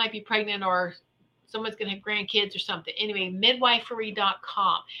 Somebody might be pregnant, or someone's going to have grandkids or something. Anyway,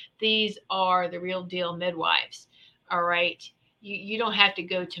 midwifery.com. These are the real deal midwives. All right. You don't have to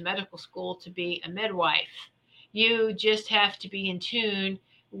go to medical school to be a midwife. You just have to be in tune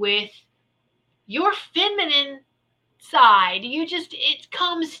with your feminine side. It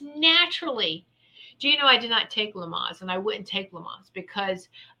comes naturally. Do you know I did not take Lamaze, and I wouldn't take Lamaze because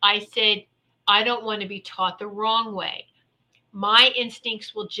I said I don't want to be taught the wrong way. My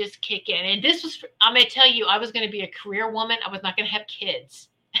instincts will just kick in. And I'm going to tell you, I was going to be a career woman. I was not going to have kids.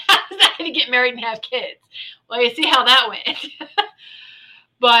 I was not going to get married and have kids. Well, you see how that went.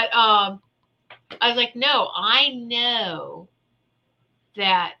 But I was like, no, I know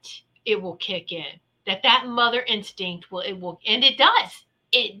that it will kick in. That mother instinct will, and it does.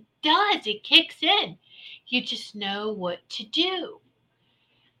 It does. It kicks in. You just know what to do.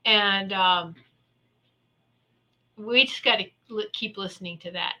 And we just got to keep listening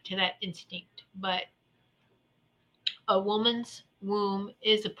to that instinct. But a woman's womb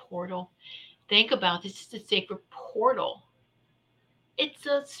is a portal. Think about this. It's a sacred portal. It's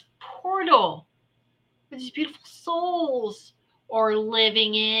a portal where these beautiful souls are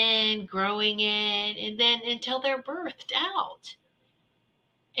living in, growing in, and then until they're birthed out.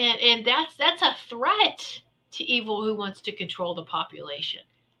 And that's a threat to evil who wants to control the population.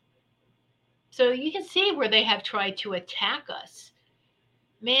 So you can see where they have tried to attack us.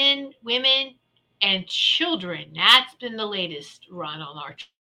 Men, women, and children. That's been the latest run on our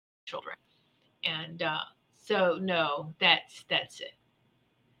children. And so, no, that's it.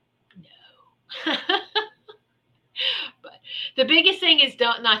 No. But the biggest thing is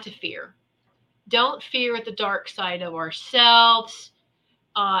not to fear. Don't fear the dark side of ourselves.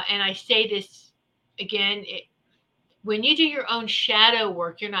 And I say this again, when you do your own shadow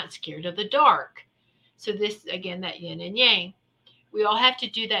work, you're not scared of the dark. So this, again, that yin and yang. We all have to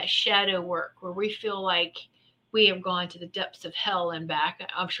do that shadow work where we feel like we have gone to the depths of hell and back.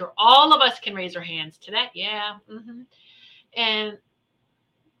 I'm sure all of us can raise our hands to that. Yeah. And,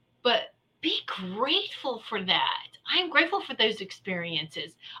 but be grateful for that. I'm grateful for those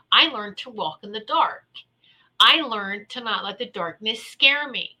experiences. I learned to walk in the dark. I learned to not let the darkness scare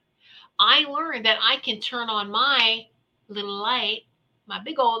me. I learned that I can turn on my little light, my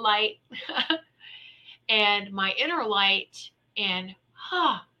big old light, and my inner light, and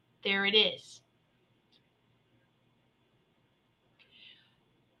there it is.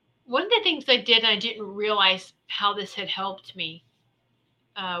 One of the things I did, and I didn't realize how this had helped me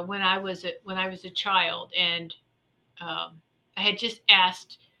when I was a child, and I had just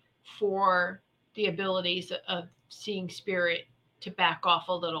asked for the abilities of seeing spirit to back off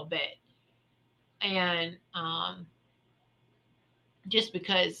a little bit, and just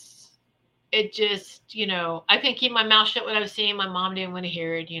because it just, I couldn't keep my mouth shut when I was seeing. My mom didn't want to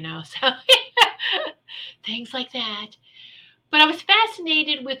hear it, so things like that. But I was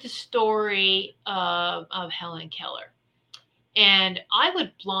fascinated with the story of Helen Keller. And I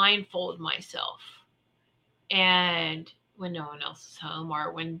would blindfold myself. And when no one else is home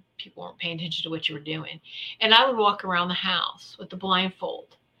or when people weren't paying attention to what you were doing. And I would walk around the house with the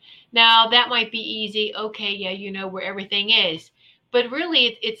blindfold. Now, that might be easy. Okay, yeah, you know where everything is. But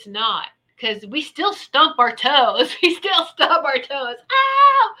really, it's not. Because we still stump our toes. We still stump our toes.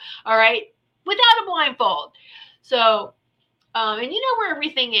 Ow! All right? Without a blindfold. So, and you know where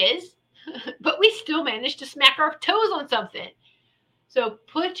everything is. But we still manage to smack our toes on something. So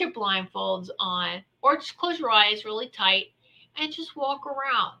put your blindfolds on, or just close your eyes really tight and just walk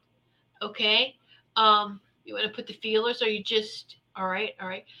around. Okay? You want to put the feelers, or you just, all right.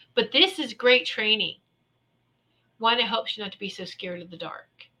 But this is great training. One, it helps you not to be so scared of the dark.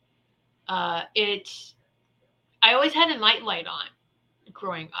 I always had a nightlight on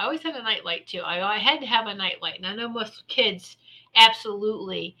growing. I always had a nightlight too. I had to have a nightlight. And I know most kids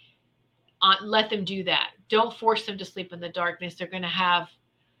absolutely let them do that. Don't force them to sleep in the darkness. You're going to have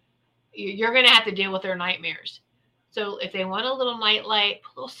to deal with their nightmares. So if they want a little nightlight,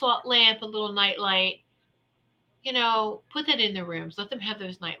 a little salt lamp, a little nightlight, put that in their rooms. Let them have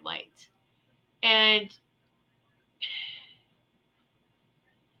those nightlights. And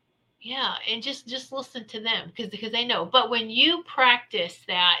yeah, and just listen to them because they know. But when you practice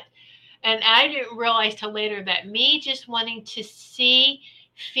that, and I didn't realize till later that me just wanting to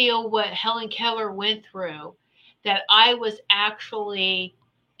feel what Helen Keller went through, that I was actually,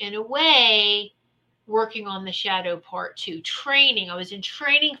 in a way, working on the shadow part too. Training. I was in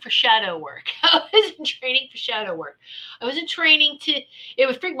training for shadow work. I was in training. It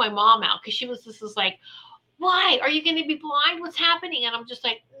would freak my mom out because she was just like, why? Are you going to be blind? What's happening? And I'm just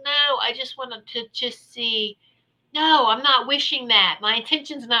like, no, I just wanted to just see. No, I'm not wishing that. My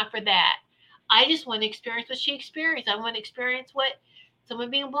intention's not for that. I just want to experience what she experienced. I want to experience what someone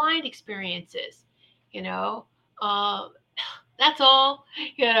being blind experiences, that's all,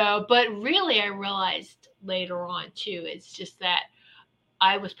 but really I realized later on too, it's just that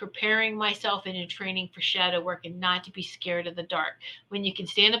I was preparing myself and in training for shadow work and not to be scared of the dark. When you can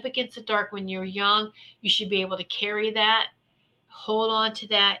stand up against the dark when you're young, you should be able to carry that, hold on to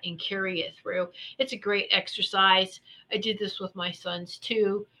that, and carry it through. It's a great exercise. I did this with my sons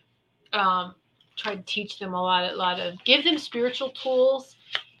too. Tried to teach them a lot of, give them spiritual tools,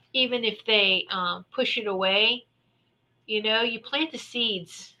 even if they push it away. You plant the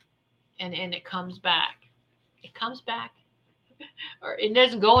seeds and it comes back. It comes back. Or it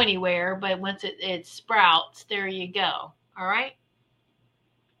doesn't go anywhere, but once it sprouts, there you go. All right?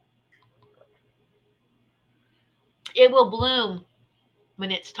 It will bloom when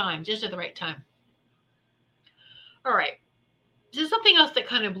it's time, just at the right time. All right. So something else that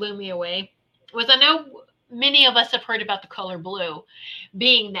kind of blew me away was, I know many of us have heard about the color blue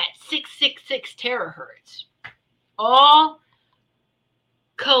being that 666 terahertz. All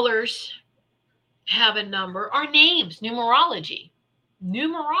colors have a number, are names, numerology,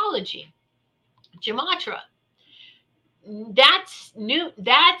 gematria. That's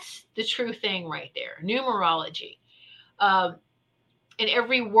the true thing right there, numerology. In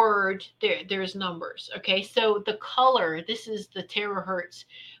every word there's numbers. Okay, so the color, this is the terahertz.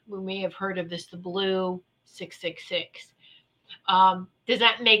 We may have heard of this, the blue 666. Does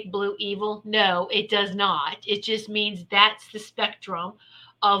that make blue evil? No, it does not. It just means that's the spectrum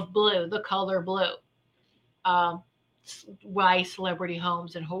of blue, the color blue. Why celebrity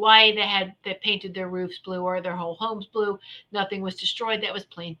homes in Hawaii that painted their roofs blue or their whole homes blue, nothing was destroyed. That was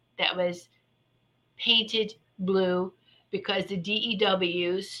painted blue because the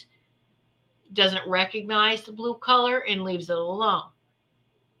DEWs doesn't recognize the blue color and leaves it alone.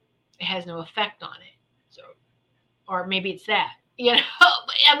 It has no effect on it. So, or maybe it's that.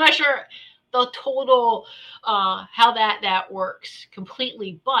 I'm not sure the total how that works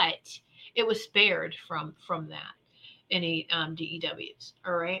completely, but it was spared from that, any DEWs.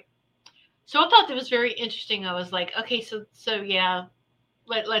 All right. So I thought that was very interesting. I was like, okay, so yeah,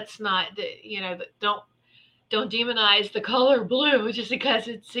 let's not, don't demonize the color blue just because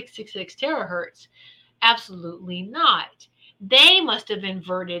it's 666 terahertz. Absolutely not. They must have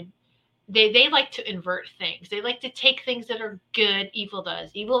inverted. They like to invert things. They like to take things that are good. Evil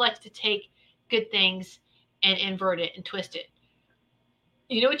does. Evil likes to take good things and invert it and twist it.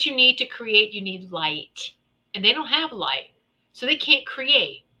 You know what you need to create? You need light. And they don't have light. So they can't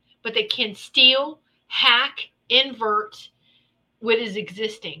create. But they can steal, hack, invert what is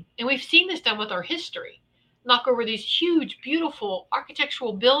existing. And we've seen this done with our history. Knock over these huge, beautiful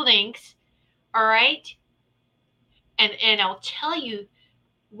architectural buildings. All right. And I'll tell you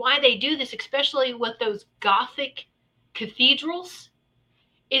why they do this, especially with those Gothic cathedrals,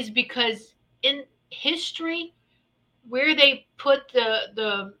 is because in history, where they put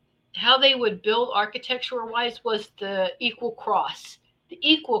the how they would build architecture wise was the equal cross. The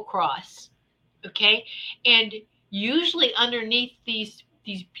equal cross. Okay. And usually underneath these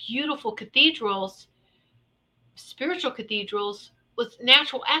beautiful cathedrals, spiritual cathedrals, with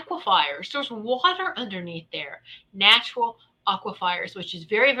natural aquifers. There's water underneath there. Natural aquifers, which is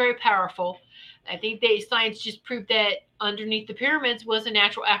very, very powerful. I think science just proved that underneath the pyramids was a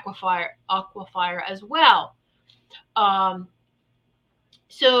natural aquifer as well.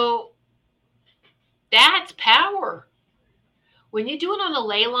 So that's power. When you do it on a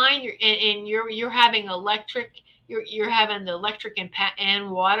ley line, you're having electric. You're having the electric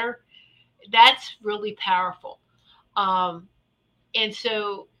and water. That's really powerful. And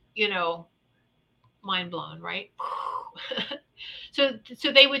so, mind blown, right? so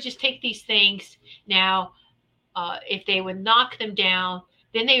they would just take these things now. If they would knock them down,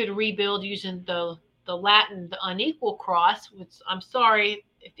 then they would rebuild using the Latin, the unequal cross, which I'm sorry,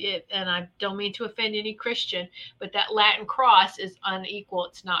 and I don't mean to offend any Christian, but that Latin cross is unequal.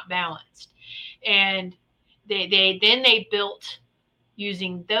 It's not balanced. And they built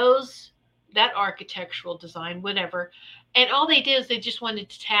using that architectural design, whatever. And all they did is they just wanted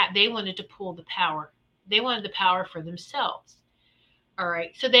to they wanted to pull the power. They wanted the power for themselves. All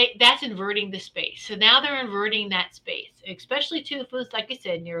right. So that's inverting the space. So now they're inverting that space, especially too, if it was, like I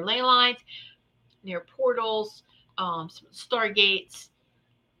said, near ley lines, near portals, stargates.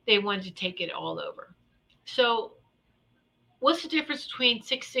 They wanted to take it all over. So what's the difference between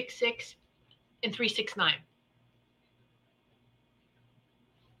 666 and 369?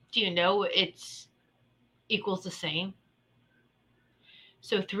 Do you know it's equals the same?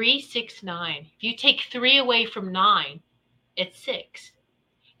 So 369. If you take 3 away from 9, it's 6.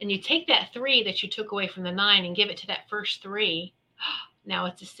 And you take that 3 that you took away from the 9 and give it to that first 3, now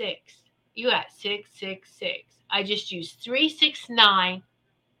it's a 6. You got 666. I just used 369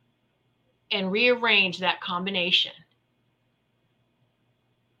 and rearrange that combination.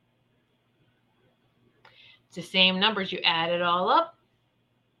 It's the same numbers. You add it all up.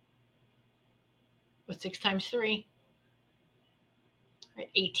 What's 6 times 3? Right,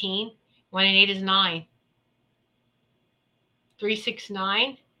 18. 1 and 8 is 9.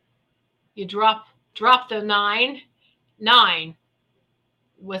 369. You drop the 9. 9.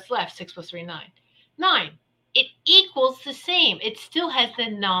 What's left? 6 plus 3, 9. 9. It equals the same. It still has the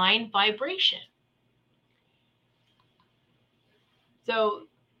 9 vibration. So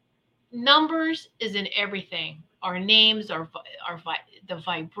numbers is in everything. Our names are the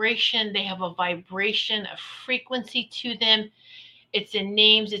vibration. They have a vibration, a frequency to them. It's in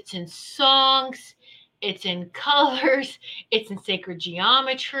names. It's in songs. It's in colors. It's in sacred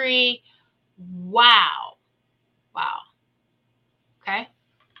geometry. Wow. Okay?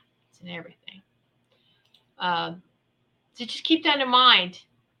 It's in everything. So just keep that in mind,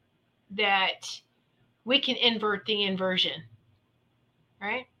 that we can invert the inversion.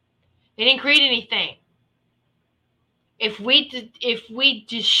 Right? They didn't create anything. If we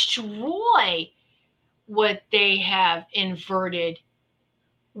destroy what they have inverted,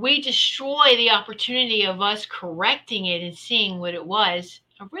 we destroy the opportunity of us correcting it and seeing what it was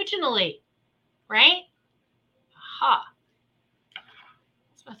originally, right? Aha.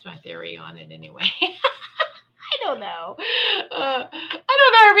 That's my theory on it anyway. I don't know. I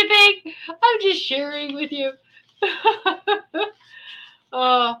don't know everything. I'm just sharing with you.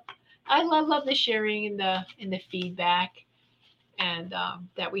 I love the sharing and the feedback and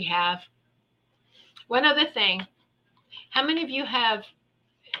that we have. One other thing, how many of you have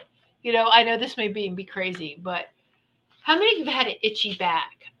I know this may be crazy, but how many of you have had an itchy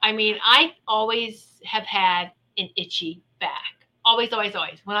back? I mean, I always have had an itchy back. Always, always,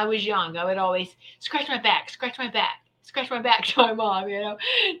 always. When I was young, I would always scratch my back, scratch my back, scratch my back to my mom, To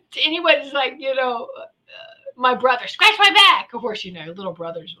anybody's like, my brother, scratch my back. Of course, little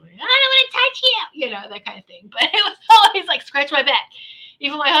brothers were, I don't want to touch you, that kind of thing. But it was always like, scratch my back.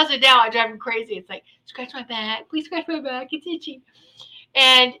 Even my husband now, I drive him crazy. It's like, scratch my back, please scratch my back, it's itchy.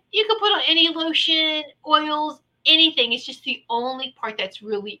 And you can put on any lotion, oils, anything. It's just the only part that's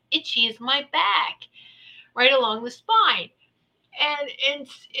really itchy is my back, right along the spine. And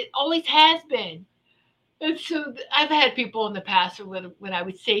it always has been. And so I've had people in the past when I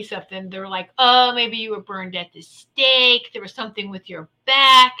would say something, they're like, oh, maybe you were burned at the stake. There was something with your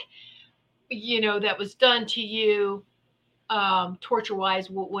back, that was done to you, torture-wise,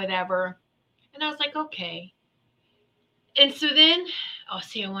 whatever. And I was like, okay. And so then, I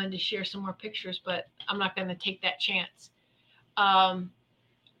wanted to share some more pictures, but I'm not going to take that chance.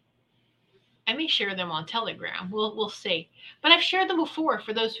 I may share them on Telegram. We'll see. But I've shared them before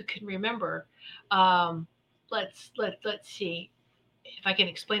for those who can remember. Let's see if I can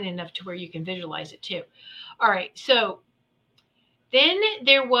explain it enough to where you can visualize it too. All right. So then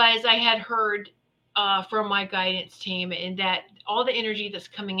I had heard from my guidance team, and that all the energy that's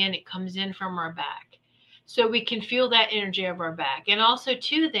coming in, it comes in from our back. So we can feel that energy of our back. And also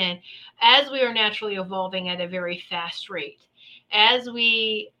too, then, as we are naturally evolving at a very fast rate, as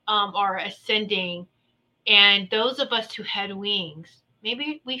we are ascending, and those of us who had wings,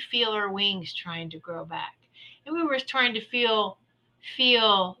 maybe we feel our wings trying to grow back. And we were trying to feel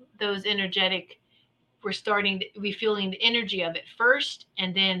those energetic, we feeling the energy of it first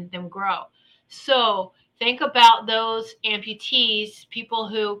and then them grow. So think about those amputees, people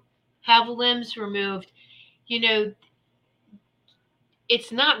who have limbs removed.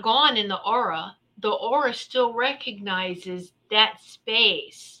 It's not gone in the aura. The aura still recognizes that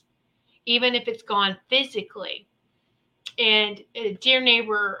space, even if it's gone physically. And a dear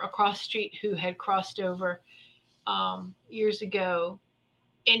neighbor across the street who had crossed over years ago,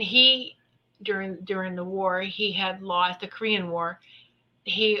 and he, during the war, he had lost the Korean War.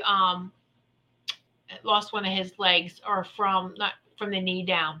 He lost one of his legs, or not from the knee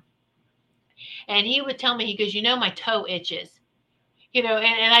down. And he would tell me, he goes, my toe itches. And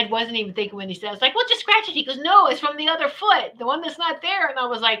I wasn't even thinking when he said, I was like, well, just scratch it. He goes, no, it's from the other foot, the one that's not there. And I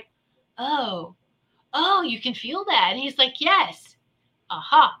was like, oh, you can feel that. And he's like, yes.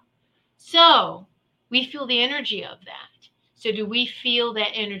 Aha. So we feel the energy of that. So do we feel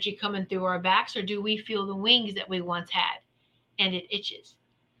that energy coming through our backs, or do we feel the wings that we once had and it itches?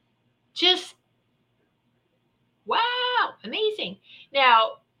 Just, wow, amazing.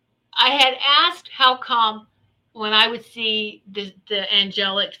 Now, I had asked how come when I would see the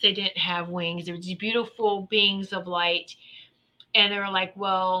angelics, they didn't have wings. They were these beautiful beings of light. And they were like,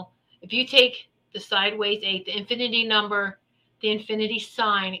 well, if you take the sideways 8, the infinity number, the infinity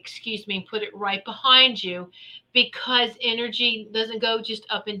sign, and put it right behind you, because energy doesn't go just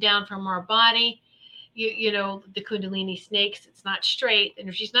up and down from our body. The Kundalini snakes, it's not straight.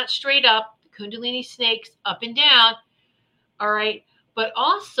 Energy's not straight up. The Kundalini snakes up and down. All right. But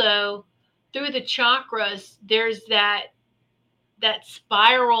also through the chakras, there's that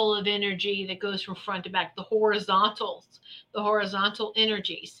spiral of energy that goes from front to back, the horizontal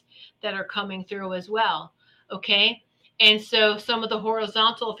energies that are coming through as well. Okay. And so some of the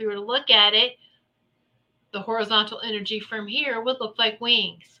horizontal, if you were to look at it, the horizontal energy from here would look like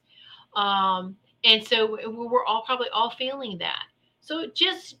wings. And so we're all probably all feeling that. So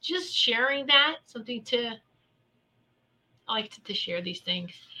just sharing that, something I like to share these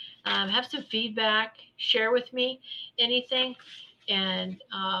things. Have some feedback, share with me anything, and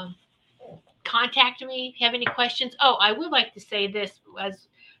contact me if you have any questions. Oh, I would like to say this, as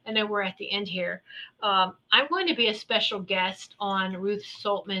I know we're at the end here. I'm going to be a special guest on Ruth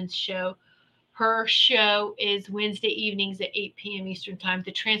Saltman's show. Her show is Wednesday evenings at 8 p.m. Eastern Time,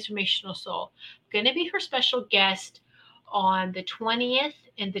 The Transformational Soul. I'm going to be her special guest on the 20th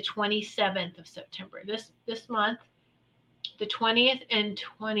and the 27th of September, this month, the 20th and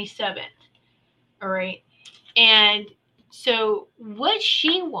 27th. All right. And so what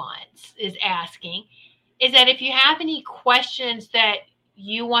she wants is asking is that if you have any questions that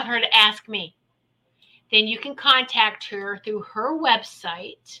you want her to ask me, then you can contact her through her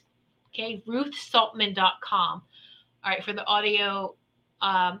website, okay, ruthsaltman.com. All right, for the audio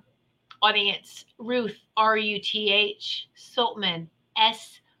audience, Ruth, RUTH, Saltman,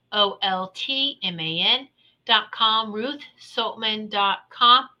 SOLTMAN.com,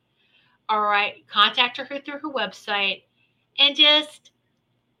 ruthsaltman.com. All right, contact her through her website and just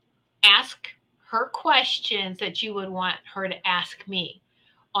ask her questions that you would want her to ask me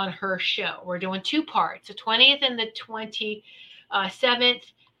on her show. We're doing 2 parts, the 20th and the 27th.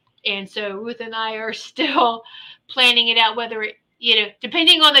 And so Ruth and I are still planning it out, whether it,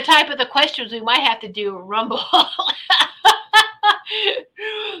 depending on the type of the questions, we might have to do a Rumble.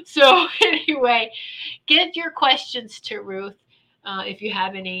 So anyway, get your questions to Ruth if you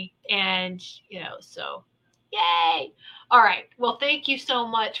have any. And, so yay. All right. Well, thank you so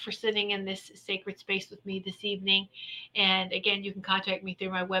much for sitting in this sacred space with me this evening. And again, you can contact me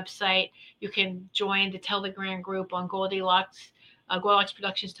through my website. You can join the Telegram group on Goldilocks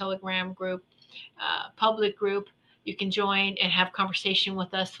Productions Telegram group, public group. You can join and have conversation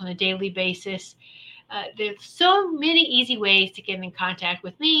with us on a daily basis. There's so many easy ways to get in contact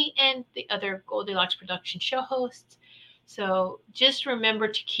with me and the other Goldilocks Production show hosts. So just remember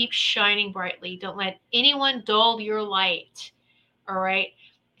to keep shining brightly. Don't let anyone dull your light. All right.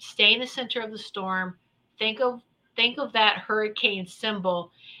 Stay in the center of the storm. Think of that hurricane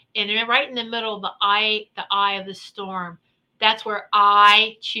symbol, and right in the middle of the eye of the storm. That's where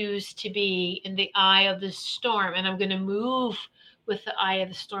I choose to be, in the eye of the storm. And I'm going to move with the eye of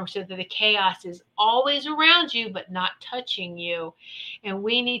the storm so that the chaos is always around you, but not touching you. And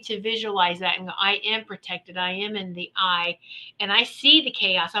we need to visualize that. And I am protected. I am in the eye. And I see the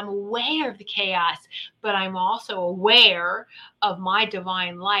chaos. I'm aware of the chaos, but I'm also aware of my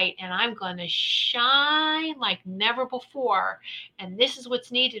divine light. And I'm going to shine like never before. And this is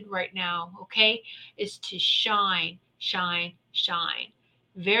what's needed right now, okay? Is to shine, shine, shine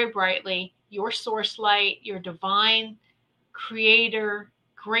very brightly. Your source light, your divine creator,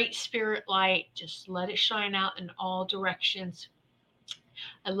 great spirit light, just let it shine out in all directions.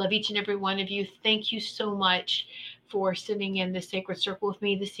 I love each and every one of you. Thank you so much for sitting in the sacred circle with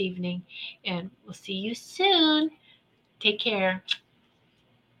me this evening, and we'll see you soon. Take care.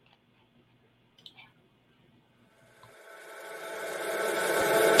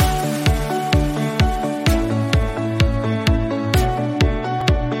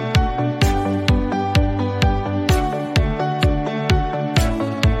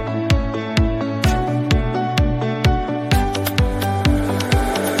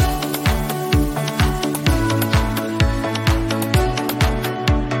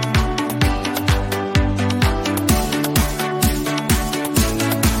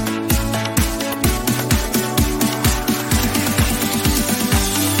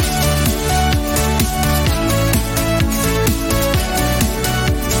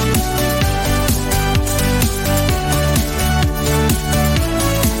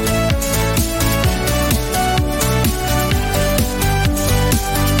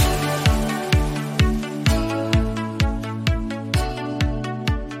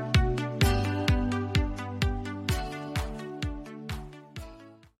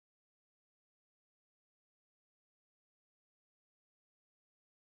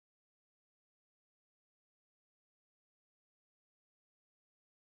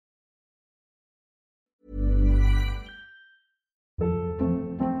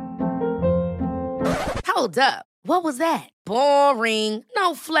 Hold up. What was that? Boring.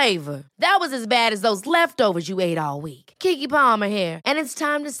 No flavor. That was as bad as those leftovers you ate all week. Keke Palmer here. And it's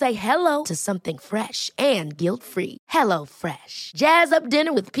time to say hello to something fresh and guilt-free. Hello Fresh. Jazz up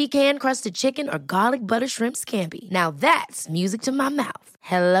dinner with pecan-crusted chicken or garlic butter shrimp scampi. Now that's music to my mouth.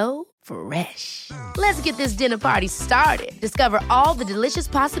 Hello Fresh. Let's get this dinner party started. Discover all the delicious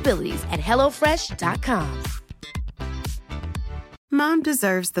possibilities at HelloFresh.com. Mom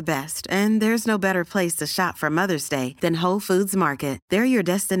deserves the best, and there's no better place to shop for Mother's Day than Whole Foods Market. They're your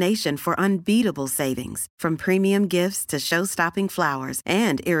destination for unbeatable savings, from premium gifts to show-stopping flowers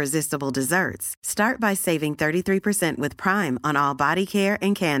and irresistible desserts. Start by saving 33% with Prime on all body care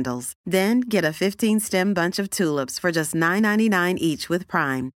and candles. Then get a 15-stem bunch of tulips for just $9.99 each with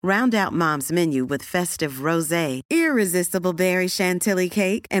Prime. Round out Mom's menu with festive rosé, irresistible berry chantilly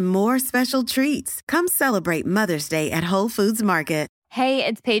cake, and more special treats. Come celebrate Mother's Day at Whole Foods Market. Hey,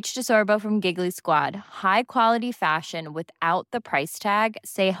 it's Paige DeSorbo from Giggly Squad. High quality fashion without the price tag.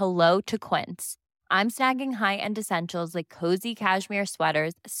 Say hello to Quince. I'm snagging high-end essentials like cozy cashmere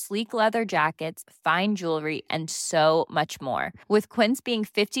sweaters, sleek leather jackets, fine jewelry, and so much more. With Quince being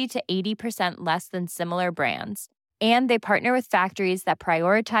 50 to 80% less than similar brands. And they partner with factories that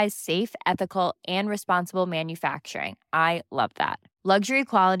prioritize safe, ethical, and responsible manufacturing. I love that. Luxury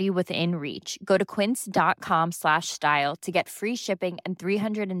quality within reach. Go to quince.com/style to get free shipping and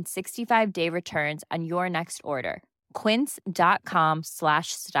 365-day returns on your next order.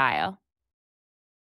 Quince.com/style.